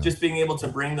rapidly. Yeah. Just being able to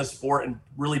bring the sport and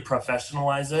really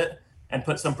professionalize it and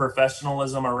put some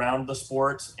professionalism around the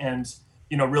sport and,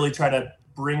 really try to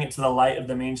bring it to the light of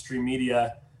the mainstream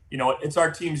media. It's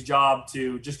our team's job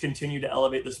to just continue to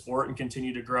elevate the sport and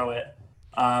continue to grow it.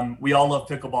 We all love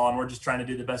pickleball, and we're just trying to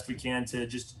do the best we can to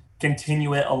just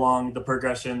continue it along the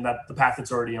progression, the path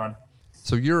it's already on.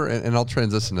 So and I'll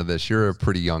transition to this, you're a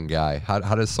pretty young guy. How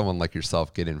does someone like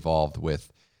yourself get involved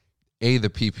with the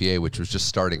PPA, which was just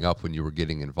starting up when you were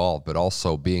getting involved, but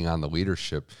also being on the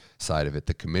leadership side of it,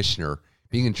 the commissioner,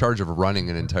 being in charge of running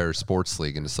an entire sports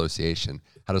league and association.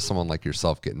 How does someone like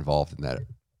yourself get involved in that?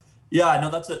 Yeah, no,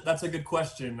 that's a good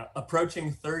question.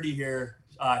 Approaching 30 here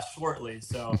shortly,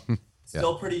 so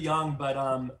still pretty young,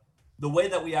 but the way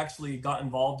that we actually got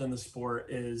involved in the sport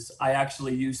is I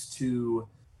actually used to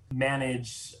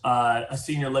manage a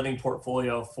senior living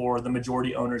portfolio for the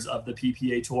majority owners of the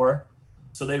PPA Tour.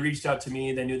 So they reached out to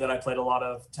me. They knew that I played a lot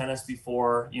of tennis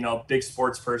before, big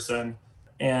sports person.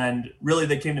 And really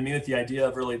they came to me with the idea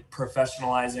of really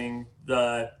professionalizing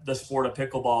the sport of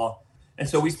pickleball. And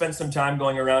so we spent some time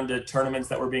going around to tournaments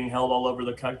that were being held all over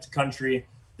the country.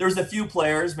 There was a few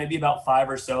players, maybe about 5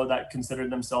 or so, that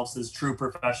considered themselves as true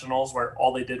professionals, where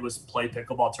all they did was play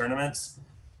pickleball tournaments.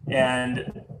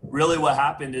 And really what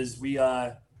happened is we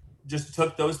just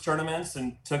took those tournaments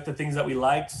and took the things that we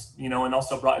liked, and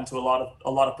also brought into a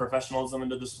lot of professionalism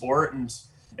into the sport. And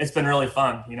it's been really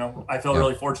fun. I feel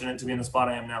really fortunate to be in the spot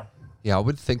I am now. Yeah, I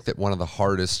would think that one of the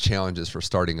hardest challenges for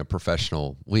starting a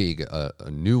professional league, a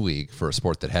new league for a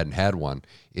sport that hadn't had one,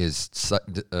 is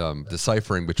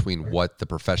deciphering between what the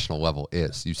professional level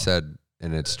is. You said,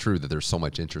 and it's true, that there's so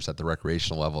much interest at the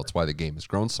recreational level. It's why the game has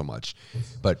grown so much.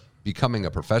 But becoming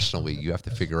a professional league, you have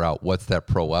to figure out what's that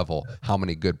pro level, how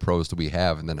many good pros do we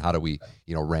have, and then how do we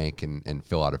rank and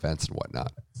fill out events and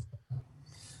whatnot.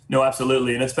 No,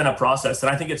 absolutely. And it's been a process. And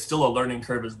I think it's still a learning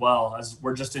curve as well, as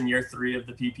we're just in year 3 of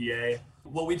the PPA.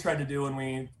 What we tried to do when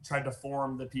we tried to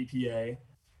form the PPA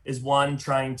is, one,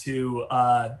 trying to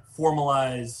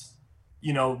formalize,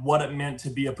 what it meant to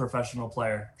be a professional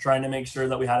player, trying to make sure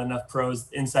that we had enough pros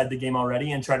inside the game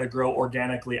already and try to grow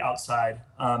organically outside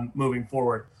moving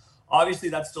forward. Obviously,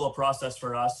 that's still a process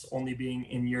for us, only being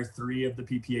in year 3 of the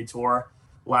PPA Tour.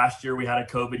 Last year, we had a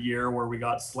COVID year where we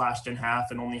got slashed in half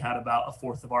and only had about a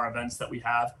fourth of our events that we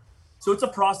have. So it's a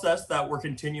process that we're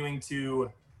continuing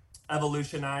to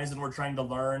evolutionize, and we're trying to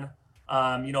learn,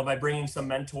 by bringing some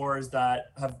mentors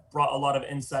that have brought a lot of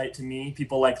insight to me,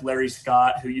 people like Larry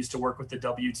Scott, who used to work with the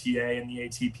WTA and the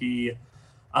ATP,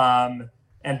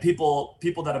 and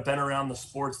people that have been around the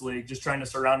sports league, just trying to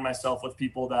surround myself with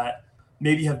people that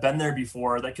maybe have been there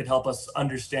before, that could help us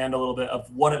understand a little bit of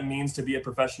what it means to be a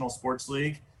professional sports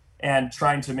league and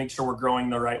trying to make sure we're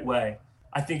growing the right way.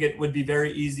 I think it would be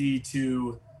very easy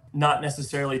to not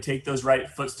necessarily take those right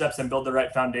footsteps and build the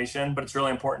right foundation, but it's really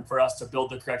important for us to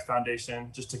build the correct foundation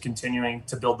just to continuing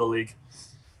to build the league.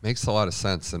 Makes a lot of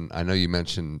sense. And I know you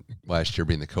mentioned last year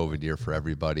being the COVID year for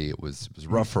everybody. It was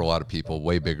rough for a lot of people,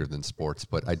 way bigger than sports.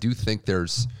 But I do think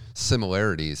there's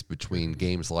similarities between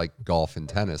games like golf and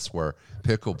tennis, where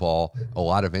pickleball, a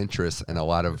lot of interest and a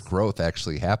lot of growth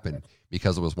actually happened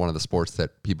because it was one of the sports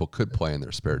that people could play in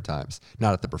their spare times.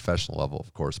 Not at the professional level,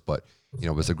 of course, but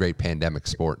it was a great pandemic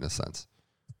sport in a sense.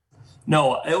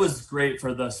 No, it was great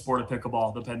for the sport of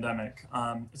pickleball, the pandemic.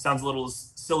 It sounds a little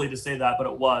silly to say that, but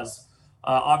it was.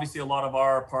 Obviously, a lot of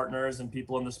our partners and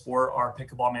people in the sport are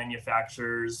pickleball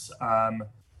manufacturers.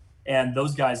 And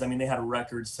those guys, they had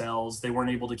record sales. They weren't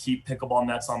able to keep pickleball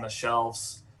nets on the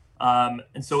shelves. And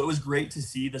so it was great to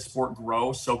see the sport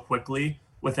grow so quickly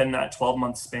within that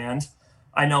 12-month span.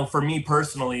 I know for me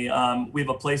personally, we have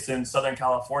a place in Southern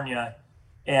California,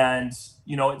 and,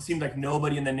 it seemed like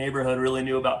nobody in the neighborhood really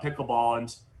knew about pickleball.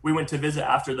 And we went to visit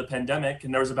after the pandemic,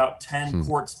 and there was about 10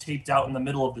 courts taped out in the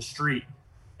middle of the street.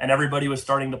 And everybody was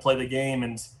starting to play the game,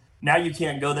 and now you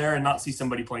can't go there and not see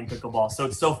somebody playing pickleball. So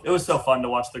it was so fun to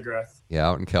watch the growth. Yeah,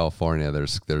 out in California,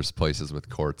 there's places with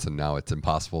courts, and now it's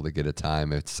impossible to get a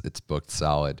time. It's booked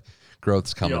solid.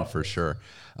 Growth's coming for sure.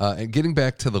 And getting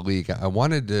back to the league, I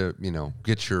wanted to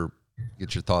get your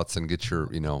thoughts and get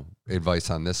your advice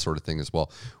on this sort of thing as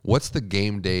well. What's the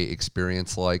game day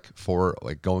experience like for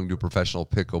going to a professional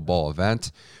pickleball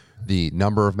event? The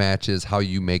number of matches, how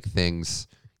you make things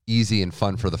easy and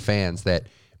fun for the fans that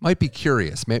might be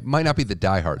curious, might not be the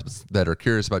diehards, but that are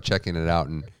curious about checking it out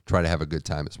and try to have a good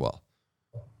time as well.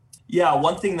 Yeah,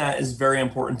 one thing that is very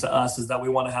important to us is that we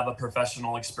want to have a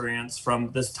professional experience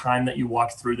from this time that you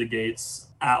walk through the gates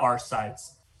at our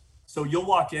sites. So you'll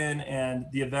walk in and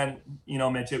the event,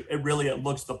 Mitch, it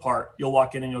looks the part. You'll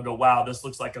walk in and you'll go, wow, this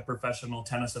looks like a professional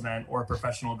tennis event or a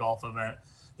professional golf event.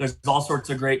 There's all sorts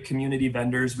of great community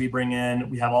vendors we bring in.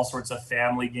 We have all sorts of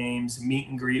family games, meet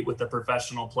and greet with the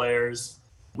professional players.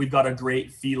 We've got a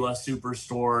great Fila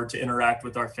superstore to interact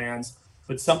with our fans.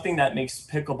 But something that makes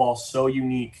pickleball so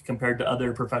unique compared to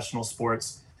other professional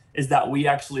sports is that we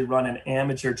actually run an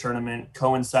amateur tournament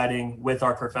coinciding with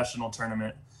our professional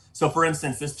tournament. So for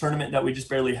instance, this tournament that we just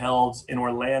barely held in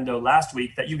Orlando last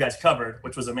week that you guys covered,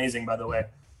 which was amazing, by the way,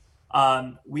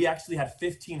 we actually had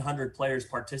 1,500 players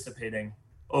participating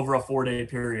over a 4-day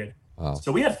period. Wow.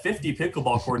 So we had 50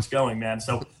 pickleball courts going, man.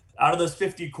 So out of those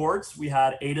 50 courts, we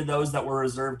had 8 of those that were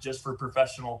reserved just for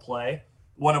professional play.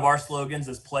 One of our slogans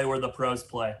is play where the pros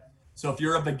play. So if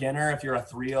you're a beginner, if you're a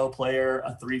 3-0 player,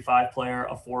 a 3-5 player,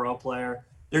 a 4-0 player,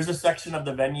 there's a section of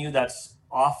the venue that's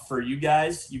off for you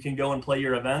guys. You can go and play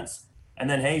your events. And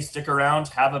then, hey, stick around,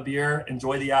 have a beer,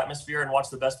 enjoy the atmosphere, and watch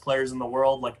the best players in the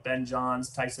world like Ben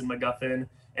Johns, Tyson McGuffin,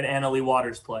 and Anna Leigh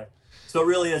Waters play. So it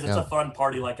really is. It's a fun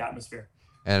party-like atmosphere.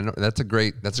 And that's a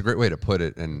great way to put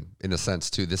it. And in a sense,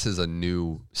 too, this is a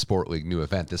new sport league, new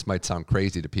event. This might sound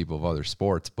crazy to people of other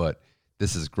sports, but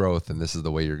this is growth, and this is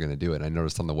the way you're going to do it. I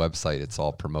noticed on the website, it's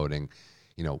all promoting,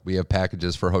 we have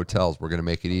packages for hotels. We're going to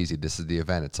make it easy. This is the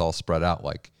event. It's all spread out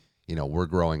like, we're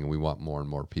growing and we want more and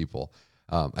more people.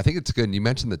 I think it's good. And you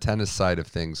mentioned the tennis side of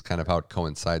things, kind of how it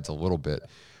coincides a little bit.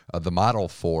 The model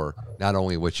for not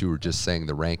only what you were just saying,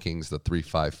 the rankings, the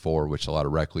 3-5-4, which a lot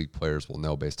of rec league players will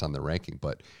know based on their ranking,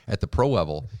 but at the pro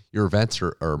level, your events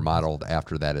are modeled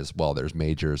after that as well. There's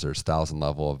majors, there's 1,000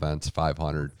 level events,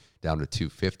 500 down to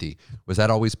 250. Was that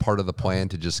always part of the plan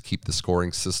to just keep the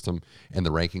scoring system and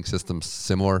the ranking system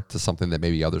similar to something that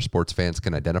maybe other sports fans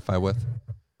can identify with?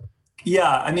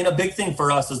 Yeah, I mean, a big thing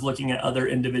for us is looking at other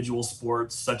individual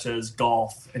sports such as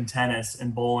golf and tennis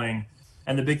and bowling.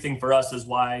 And the big thing for us is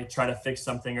why try to fix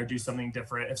something or do something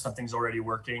different if something's already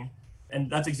working. And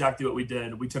that's exactly what we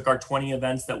did. We took our 20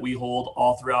 events that we hold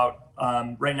all throughout.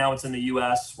 Right now it's in the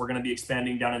US. We're going to be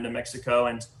expanding down into Mexico,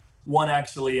 and one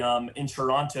actually in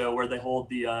Toronto where they hold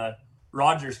the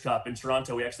Rogers Cup in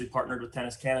Toronto. We actually partnered with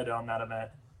Tennis Canada on that event.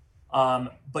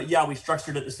 But yeah, we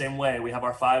structured it the same way. We have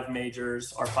our 5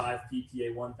 majors, our 5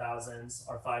 PPA 1000s,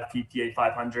 our 5 PPA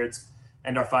 500s,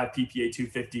 and our 5 PPA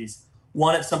 250s.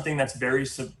 One, it's something that's very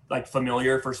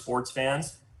familiar for sports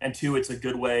fans. And 2, it's a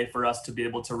good way for us to be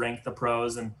able to rank the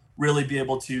pros and really be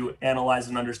able to analyze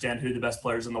and understand who the best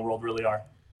players in the world really are.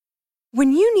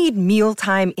 When you need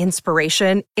mealtime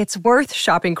inspiration, it's worth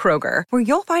shopping Kroger, where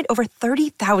you'll find over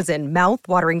 30,000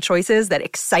 mouth-watering choices that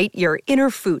excite your inner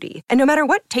foodie. And no matter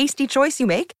what tasty choice you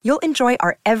make, you'll enjoy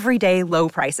our everyday low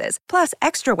prices, plus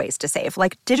extra ways to save,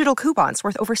 like digital coupons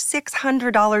worth over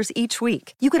 $600 each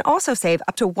week. You can also save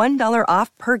up to $1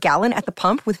 off per gallon at the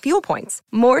pump with fuel points.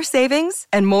 More savings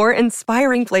and more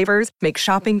inspiring flavors make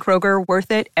shopping Kroger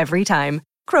worth it every time.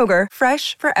 Kroger,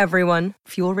 fresh for everyone.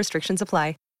 Fuel restrictions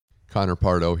apply. Connor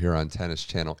Pardo here on Tennis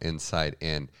Channel Inside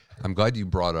In. I'm glad you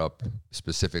brought up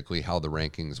specifically how the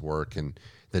rankings work and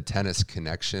the tennis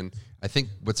connection. I think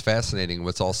what's fascinating,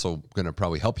 what's also going to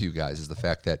probably help you guys is the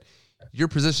fact that you're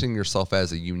positioning yourself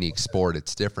as a unique sport.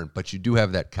 It's different, but you do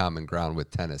have that common ground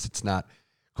with tennis. It's not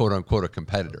quote unquote a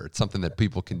competitor. It's something that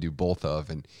people can do both of,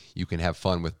 and you can have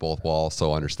fun with both while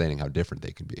also understanding how different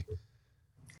they can be.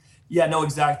 Yeah, no,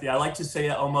 exactly. I like to say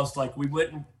it almost like we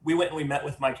went and we met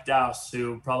with Mike Dowse,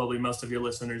 who probably most of your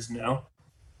listeners know.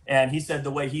 And he said the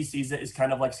way he sees it is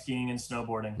kind of like skiing and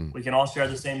snowboarding. We can all share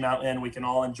the same mountain. We can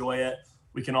all enjoy it.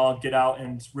 We can all get out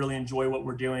and really enjoy what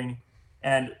we're doing.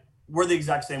 And we're the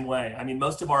exact same way. I mean,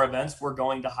 most of our events, we're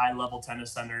going to high-level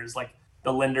tennis centers like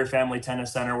the Linder Family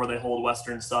Tennis Center where they hold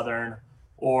Western Southern,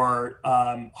 or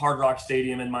Hard Rock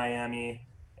Stadium in Miami.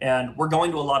 And we're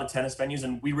going to a lot of tennis venues,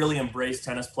 and we really embrace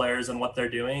tennis players and what they're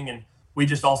doing. And we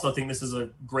just also think this is a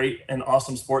great and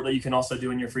awesome sport that you can also do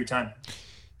in your free time.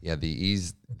 Yeah, the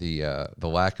ease, the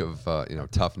lack of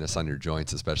toughness on your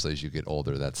joints, especially as you get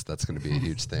older, that's going to be a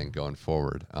huge thing going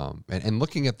forward. And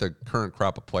looking at the current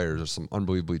crop of players, there's some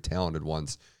unbelievably talented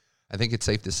ones. I think it's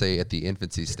safe to say at the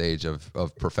infancy stage of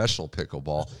professional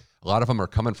pickleball, a lot of them are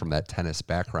coming from that tennis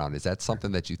background. Is that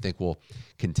something that you think will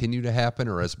continue to happen,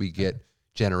 or as we get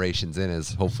generations in,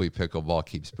 as hopefully pickleball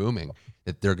keeps booming,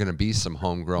 that there are going to be some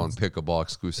homegrown pickleball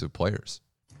exclusive players?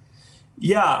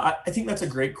 Yeah, I think that's a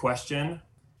great question.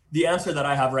 The answer that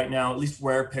I have right now, at least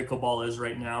where pickleball is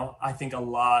right now, I think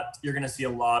you're going to see a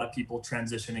lot of people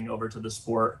transitioning over to the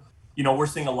sport. We're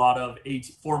seeing a lot of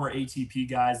former ATP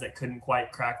guys that couldn't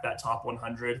quite crack that top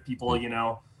 100, people,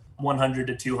 100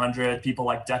 to 200, people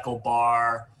like Deckel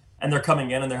Bar, and they're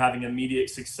coming in and they're having immediate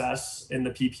success in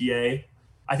the PPA.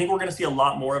 I think we're going to see a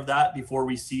lot more of that before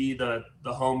we see the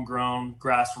homegrown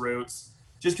grassroots,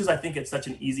 just because I think it's such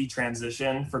an easy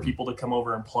transition for people to come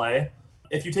over and play.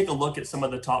 If you take a look at some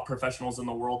of the top professionals in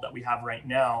the world that we have right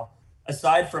now,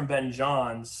 aside from Ben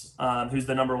Johns, who's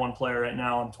the #1 player right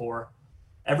now on tour,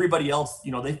 everybody else,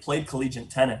 they've played collegiate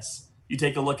tennis. You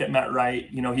take a look at Matt Wright,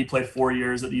 he played 4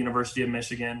 years at the University of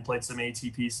Michigan, played some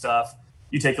ATP stuff.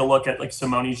 You take a look at like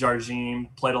Simone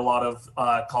Jardim, played a lot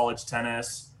of college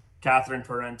tennis. Catherine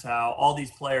Parenteau, all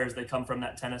these players, they come from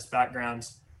that tennis background.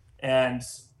 And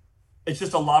it's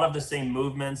just a lot of the same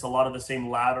movements, a lot of the same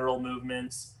lateral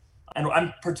movements. And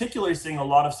I'm particularly seeing a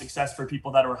lot of success for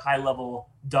people that are high-level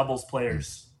doubles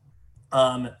players.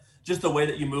 Just the way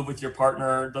that you move with your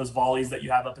partner, those volleys that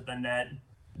you have up at the net,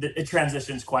 it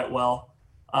transitions quite well.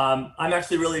 I'm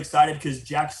actually really excited because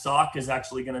Jack Sock is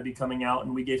actually going to be coming out,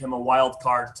 and we gave him a wild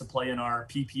card to play in our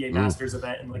PPA Masters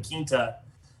event in La Quinta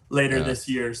later this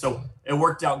year. So it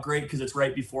worked out great because it's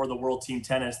right before the World Team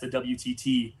Tennis, the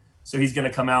WTT. So he's going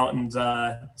to come out and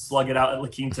slug it out at La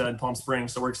Quinta in Palm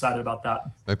Springs. So we're excited about that.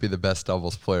 Might be the best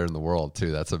doubles player in the world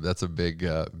too. That's a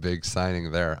big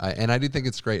signing there. And I do think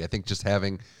it's great. I think just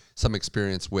having some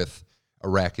experience with a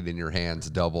racket in your hands,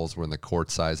 doubles when the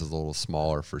court size is a little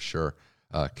smaller for sure,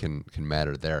 can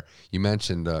matter there. You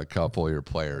mentioned a couple of your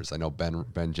players. I know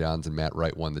Ben Johns and Matt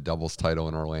Wright won the doubles title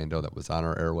in Orlando. That was on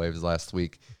our airwaves last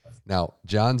week. Now,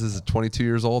 Johns is 22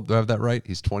 years old. Do I have that right?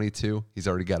 He's 22. He's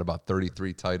already got about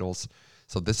 33 titles.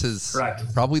 So this is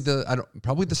probably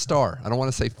the star. I don't want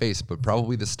to say face, but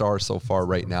probably the star so far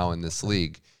right now in this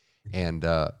league. And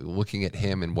looking at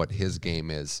him and what his game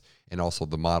is, and also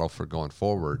the model for going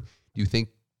forward, do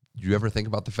you ever think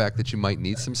about the fact that you might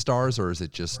need some stars, or is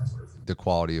it just the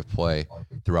quality of play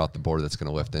throughout the board that's going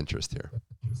to lift interest here?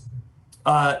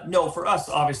 No, for us,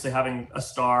 obviously having a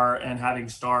star and having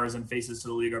stars and faces to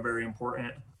the league are very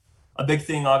important. A big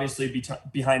thing, obviously,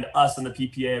 behind us and the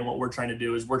PPA and what we're trying to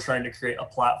do is we're trying to create a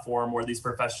platform where these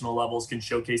professional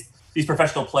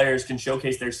players can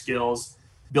showcase their skills,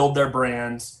 build their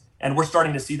brands. And we're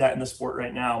starting to see that in the sport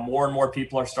right now. More and more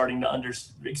people are starting to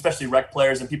especially rec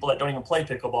players and people that don't even play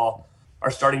pickleball are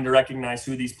starting to recognize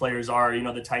who these players are. You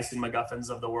know, the Tyson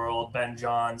McGuffins of the world, Ben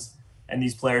Johns, and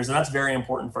these players. And that's very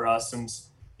important for us. And,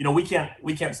 you know, we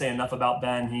can't say enough about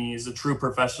Ben. He's a true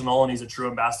professional and he's a true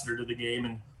ambassador to the game.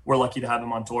 And we're lucky to have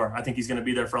him on tour. I think he's going to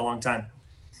be there for a long time.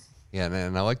 Yeah,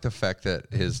 and I like the fact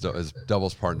that his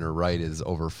doubles partner, Wright, is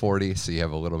over 40. So you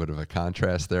have a little bit of a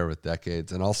contrast there with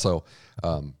decades. And also,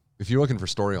 if you're looking for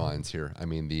storylines here, I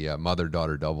mean, the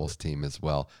mother-daughter doubles team as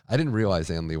well. I didn't realize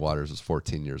Ann Lee Waters was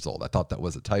 14 years old. I thought that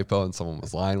was a typo and someone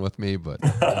was lying with me, but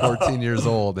 14 years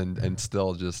old and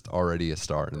still just already a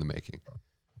star in the making.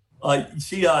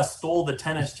 She stole the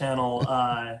Tennis Channel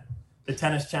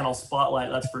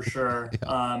spotlight, that's for sure.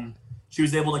 Yeah. She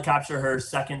was able to capture her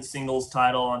second singles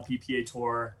title on PPA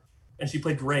Tour, and she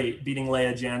played great, beating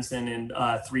Leah Jansen in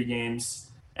 3 games.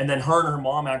 And then her and her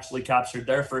mom actually captured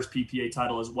their first PPA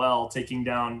title as well, taking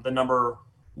down the number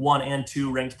 1 and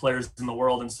 2 ranked players in the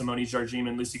world in Simone Jardim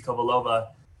and Lucy Kovalova.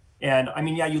 And I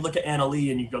mean, yeah, you look at Anna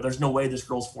Lee and you go, there's no way this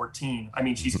girl's 14. I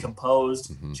mean, she's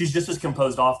composed. Mm-hmm. She's just as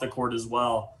composed off the court as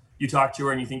well. You talk to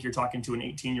her and you think you're talking to an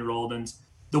 18-year-old, and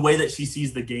the way that she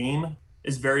sees the game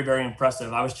is very, very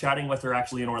impressive. I was chatting with her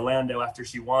actually in Orlando after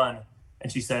she won,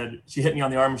 and she hit me on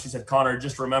the arm and she said, Connor,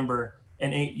 just remember,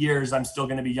 in 8 years, I'm still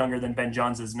going to be younger than Ben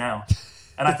Johns is now.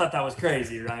 And I thought that was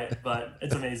crazy, right? But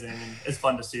it's amazing. And it's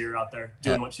fun to see her out there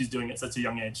doing what she's doing at such a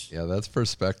young age. Yeah, that's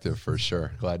perspective for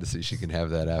sure. Glad to see she can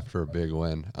have that after a big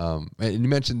win. And you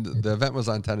mentioned the event was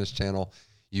on Tennis Channel.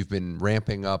 You've been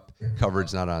ramping up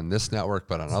coverage not on this network,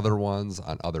 but on other ones,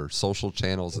 on other social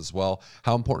channels as well.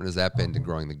 How important has that been to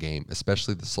growing the game,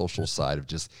 especially the social side of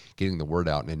just getting the word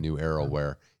out in a new era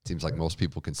where it seems like most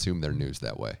people consume their news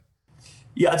that way?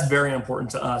 Yeah, it's very important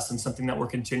to us and something that we're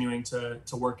continuing to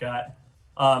work at.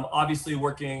 Obviously,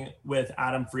 working with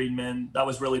Adam Friedman, that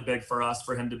was really big for us,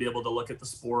 for him to be able to look at the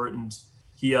sport. And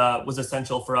he was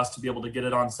essential for us to be able to get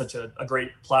it on such a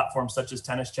great platform such as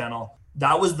Tennis Channel.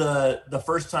 That was the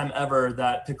first time ever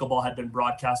that pickleball had been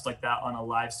broadcast like that on a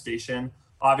live station.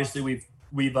 Obviously,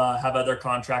 we've have other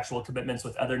contractual commitments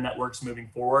with other networks moving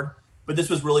forward, but this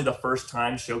was really the first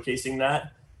time showcasing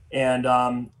that. And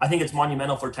I think it's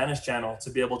monumental for Tennis Channel to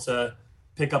be able to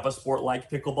pick up a sport like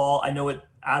pickleball. I know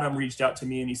Adam reached out to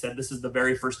me and he said, this is the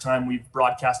very first time we've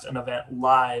broadcast an event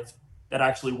live that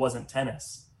actually wasn't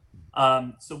tennis.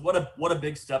 So what a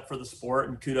big step for the sport,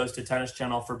 and kudos to Tennis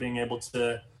Channel for being able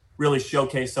to really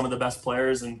showcase some of the best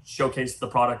players and showcase the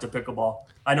product of pickleball.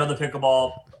 I know the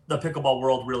pickleball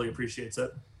world really appreciates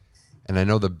it. And I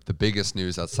know the biggest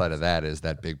news outside of that is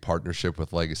that big partnership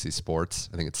with Legacy Sports.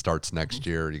 I think it starts next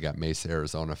year. You got Mesa,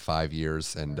 Arizona, 5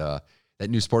 years. And that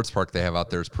new sports park they have out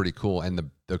there is pretty cool. And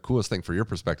the coolest thing for your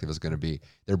perspective is going to be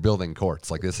they're building courts.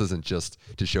 Like, this isn't just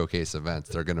to showcase events.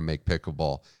 They're going to make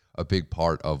pickleball a big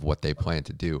part of what they plan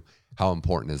to do. How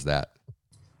important is that?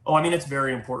 Oh, I mean, it's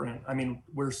very important. I mean,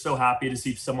 we're so happy to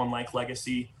see someone like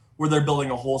Legacy, where they're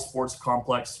building a whole sports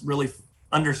complex, really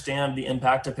understand the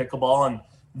impact of pickleball, and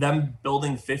them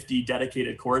building 50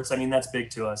 dedicated courts. I mean, that's big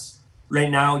to us. Right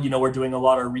now, we're doing a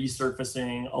lot of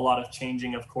resurfacing, a lot of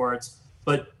changing of courts.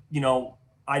 But,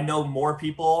 I know more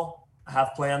people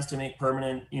have plans to make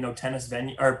permanent, tennis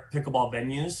venue or pickleball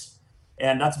venues.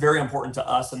 And that's very important to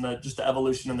us and just the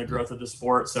evolution and the growth of the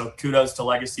sport. So kudos to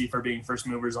Legacy for being first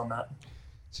movers on that.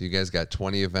 So you guys got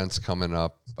 20 events coming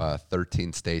up,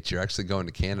 13 states. You're actually going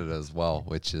to Canada as well,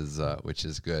 which is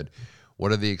good.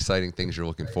 What are the exciting things you're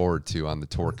looking forward to on the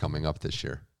tour coming up this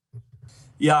year?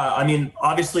 Yeah, I mean,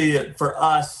 obviously for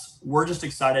us, we're just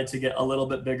excited to get a little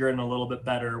bit bigger and a little bit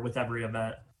better with every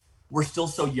event. We're still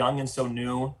so young and so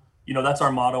new. That's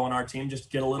our motto on our team, just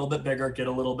get a little bit bigger, get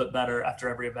a little bit better after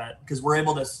every event, because we're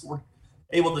able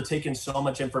to take in so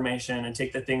much information and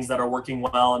take the things that are working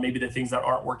well and maybe the things that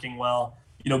aren't working well,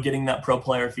 getting that pro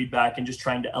player feedback and just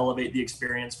trying to elevate the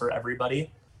experience for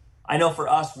everybody. I know for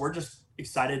us, we're just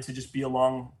excited to just be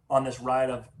along on this ride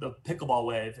of the pickleball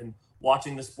wave and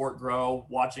watching the sport grow,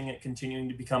 watching it continuing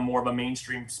to become more of a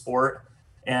mainstream sport,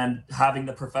 and having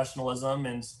the professionalism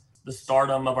and the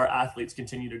stardom of our athletes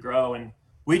continue to grow. And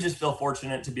we just feel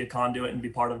fortunate to be a conduit and be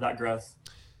part of that growth.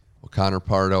 Well, Connor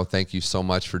Pardo, thank you so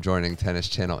much for joining Tennis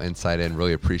Channel Inside In.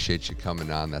 Really appreciate you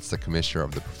coming on. That's the commissioner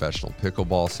of the Professional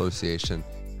Pickleball Association.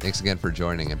 Thanks again for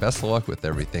joining, and best of luck with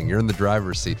everything. You're in the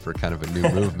driver's seat for kind of a new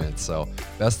movement, so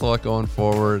best of luck going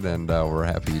forward, and we're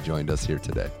happy you joined us here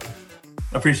today.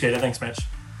 Appreciate it. Thanks, Mitch.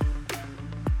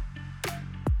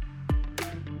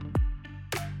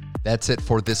 That's it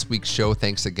for this week's show.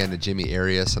 Thanks again to Jimmy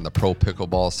Arias and the Pro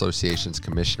Pickleball Association's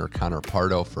Commissioner Connor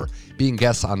Pardo for being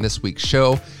guests on this week's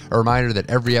show. A reminder that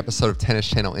every episode of Tennis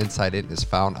Channel Inside In is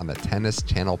found on the Tennis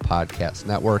Channel Podcast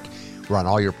Network. We're on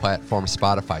all your platforms,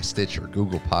 Spotify, Stitcher,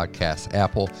 Google Podcasts,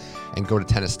 Apple, and go to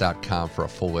tennis.com for a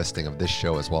full listing of this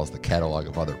show as well as the catalog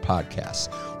of other podcasts.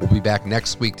 We'll be back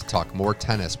next week to talk more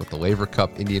tennis with the Laver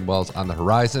Cup Indian Wells on the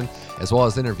horizon, as well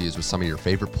as interviews with some of your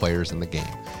favorite players in the game.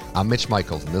 I'm Mitch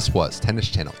Michaels, and this was Tennis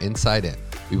Channel Inside In.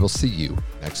 We will see you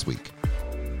next week.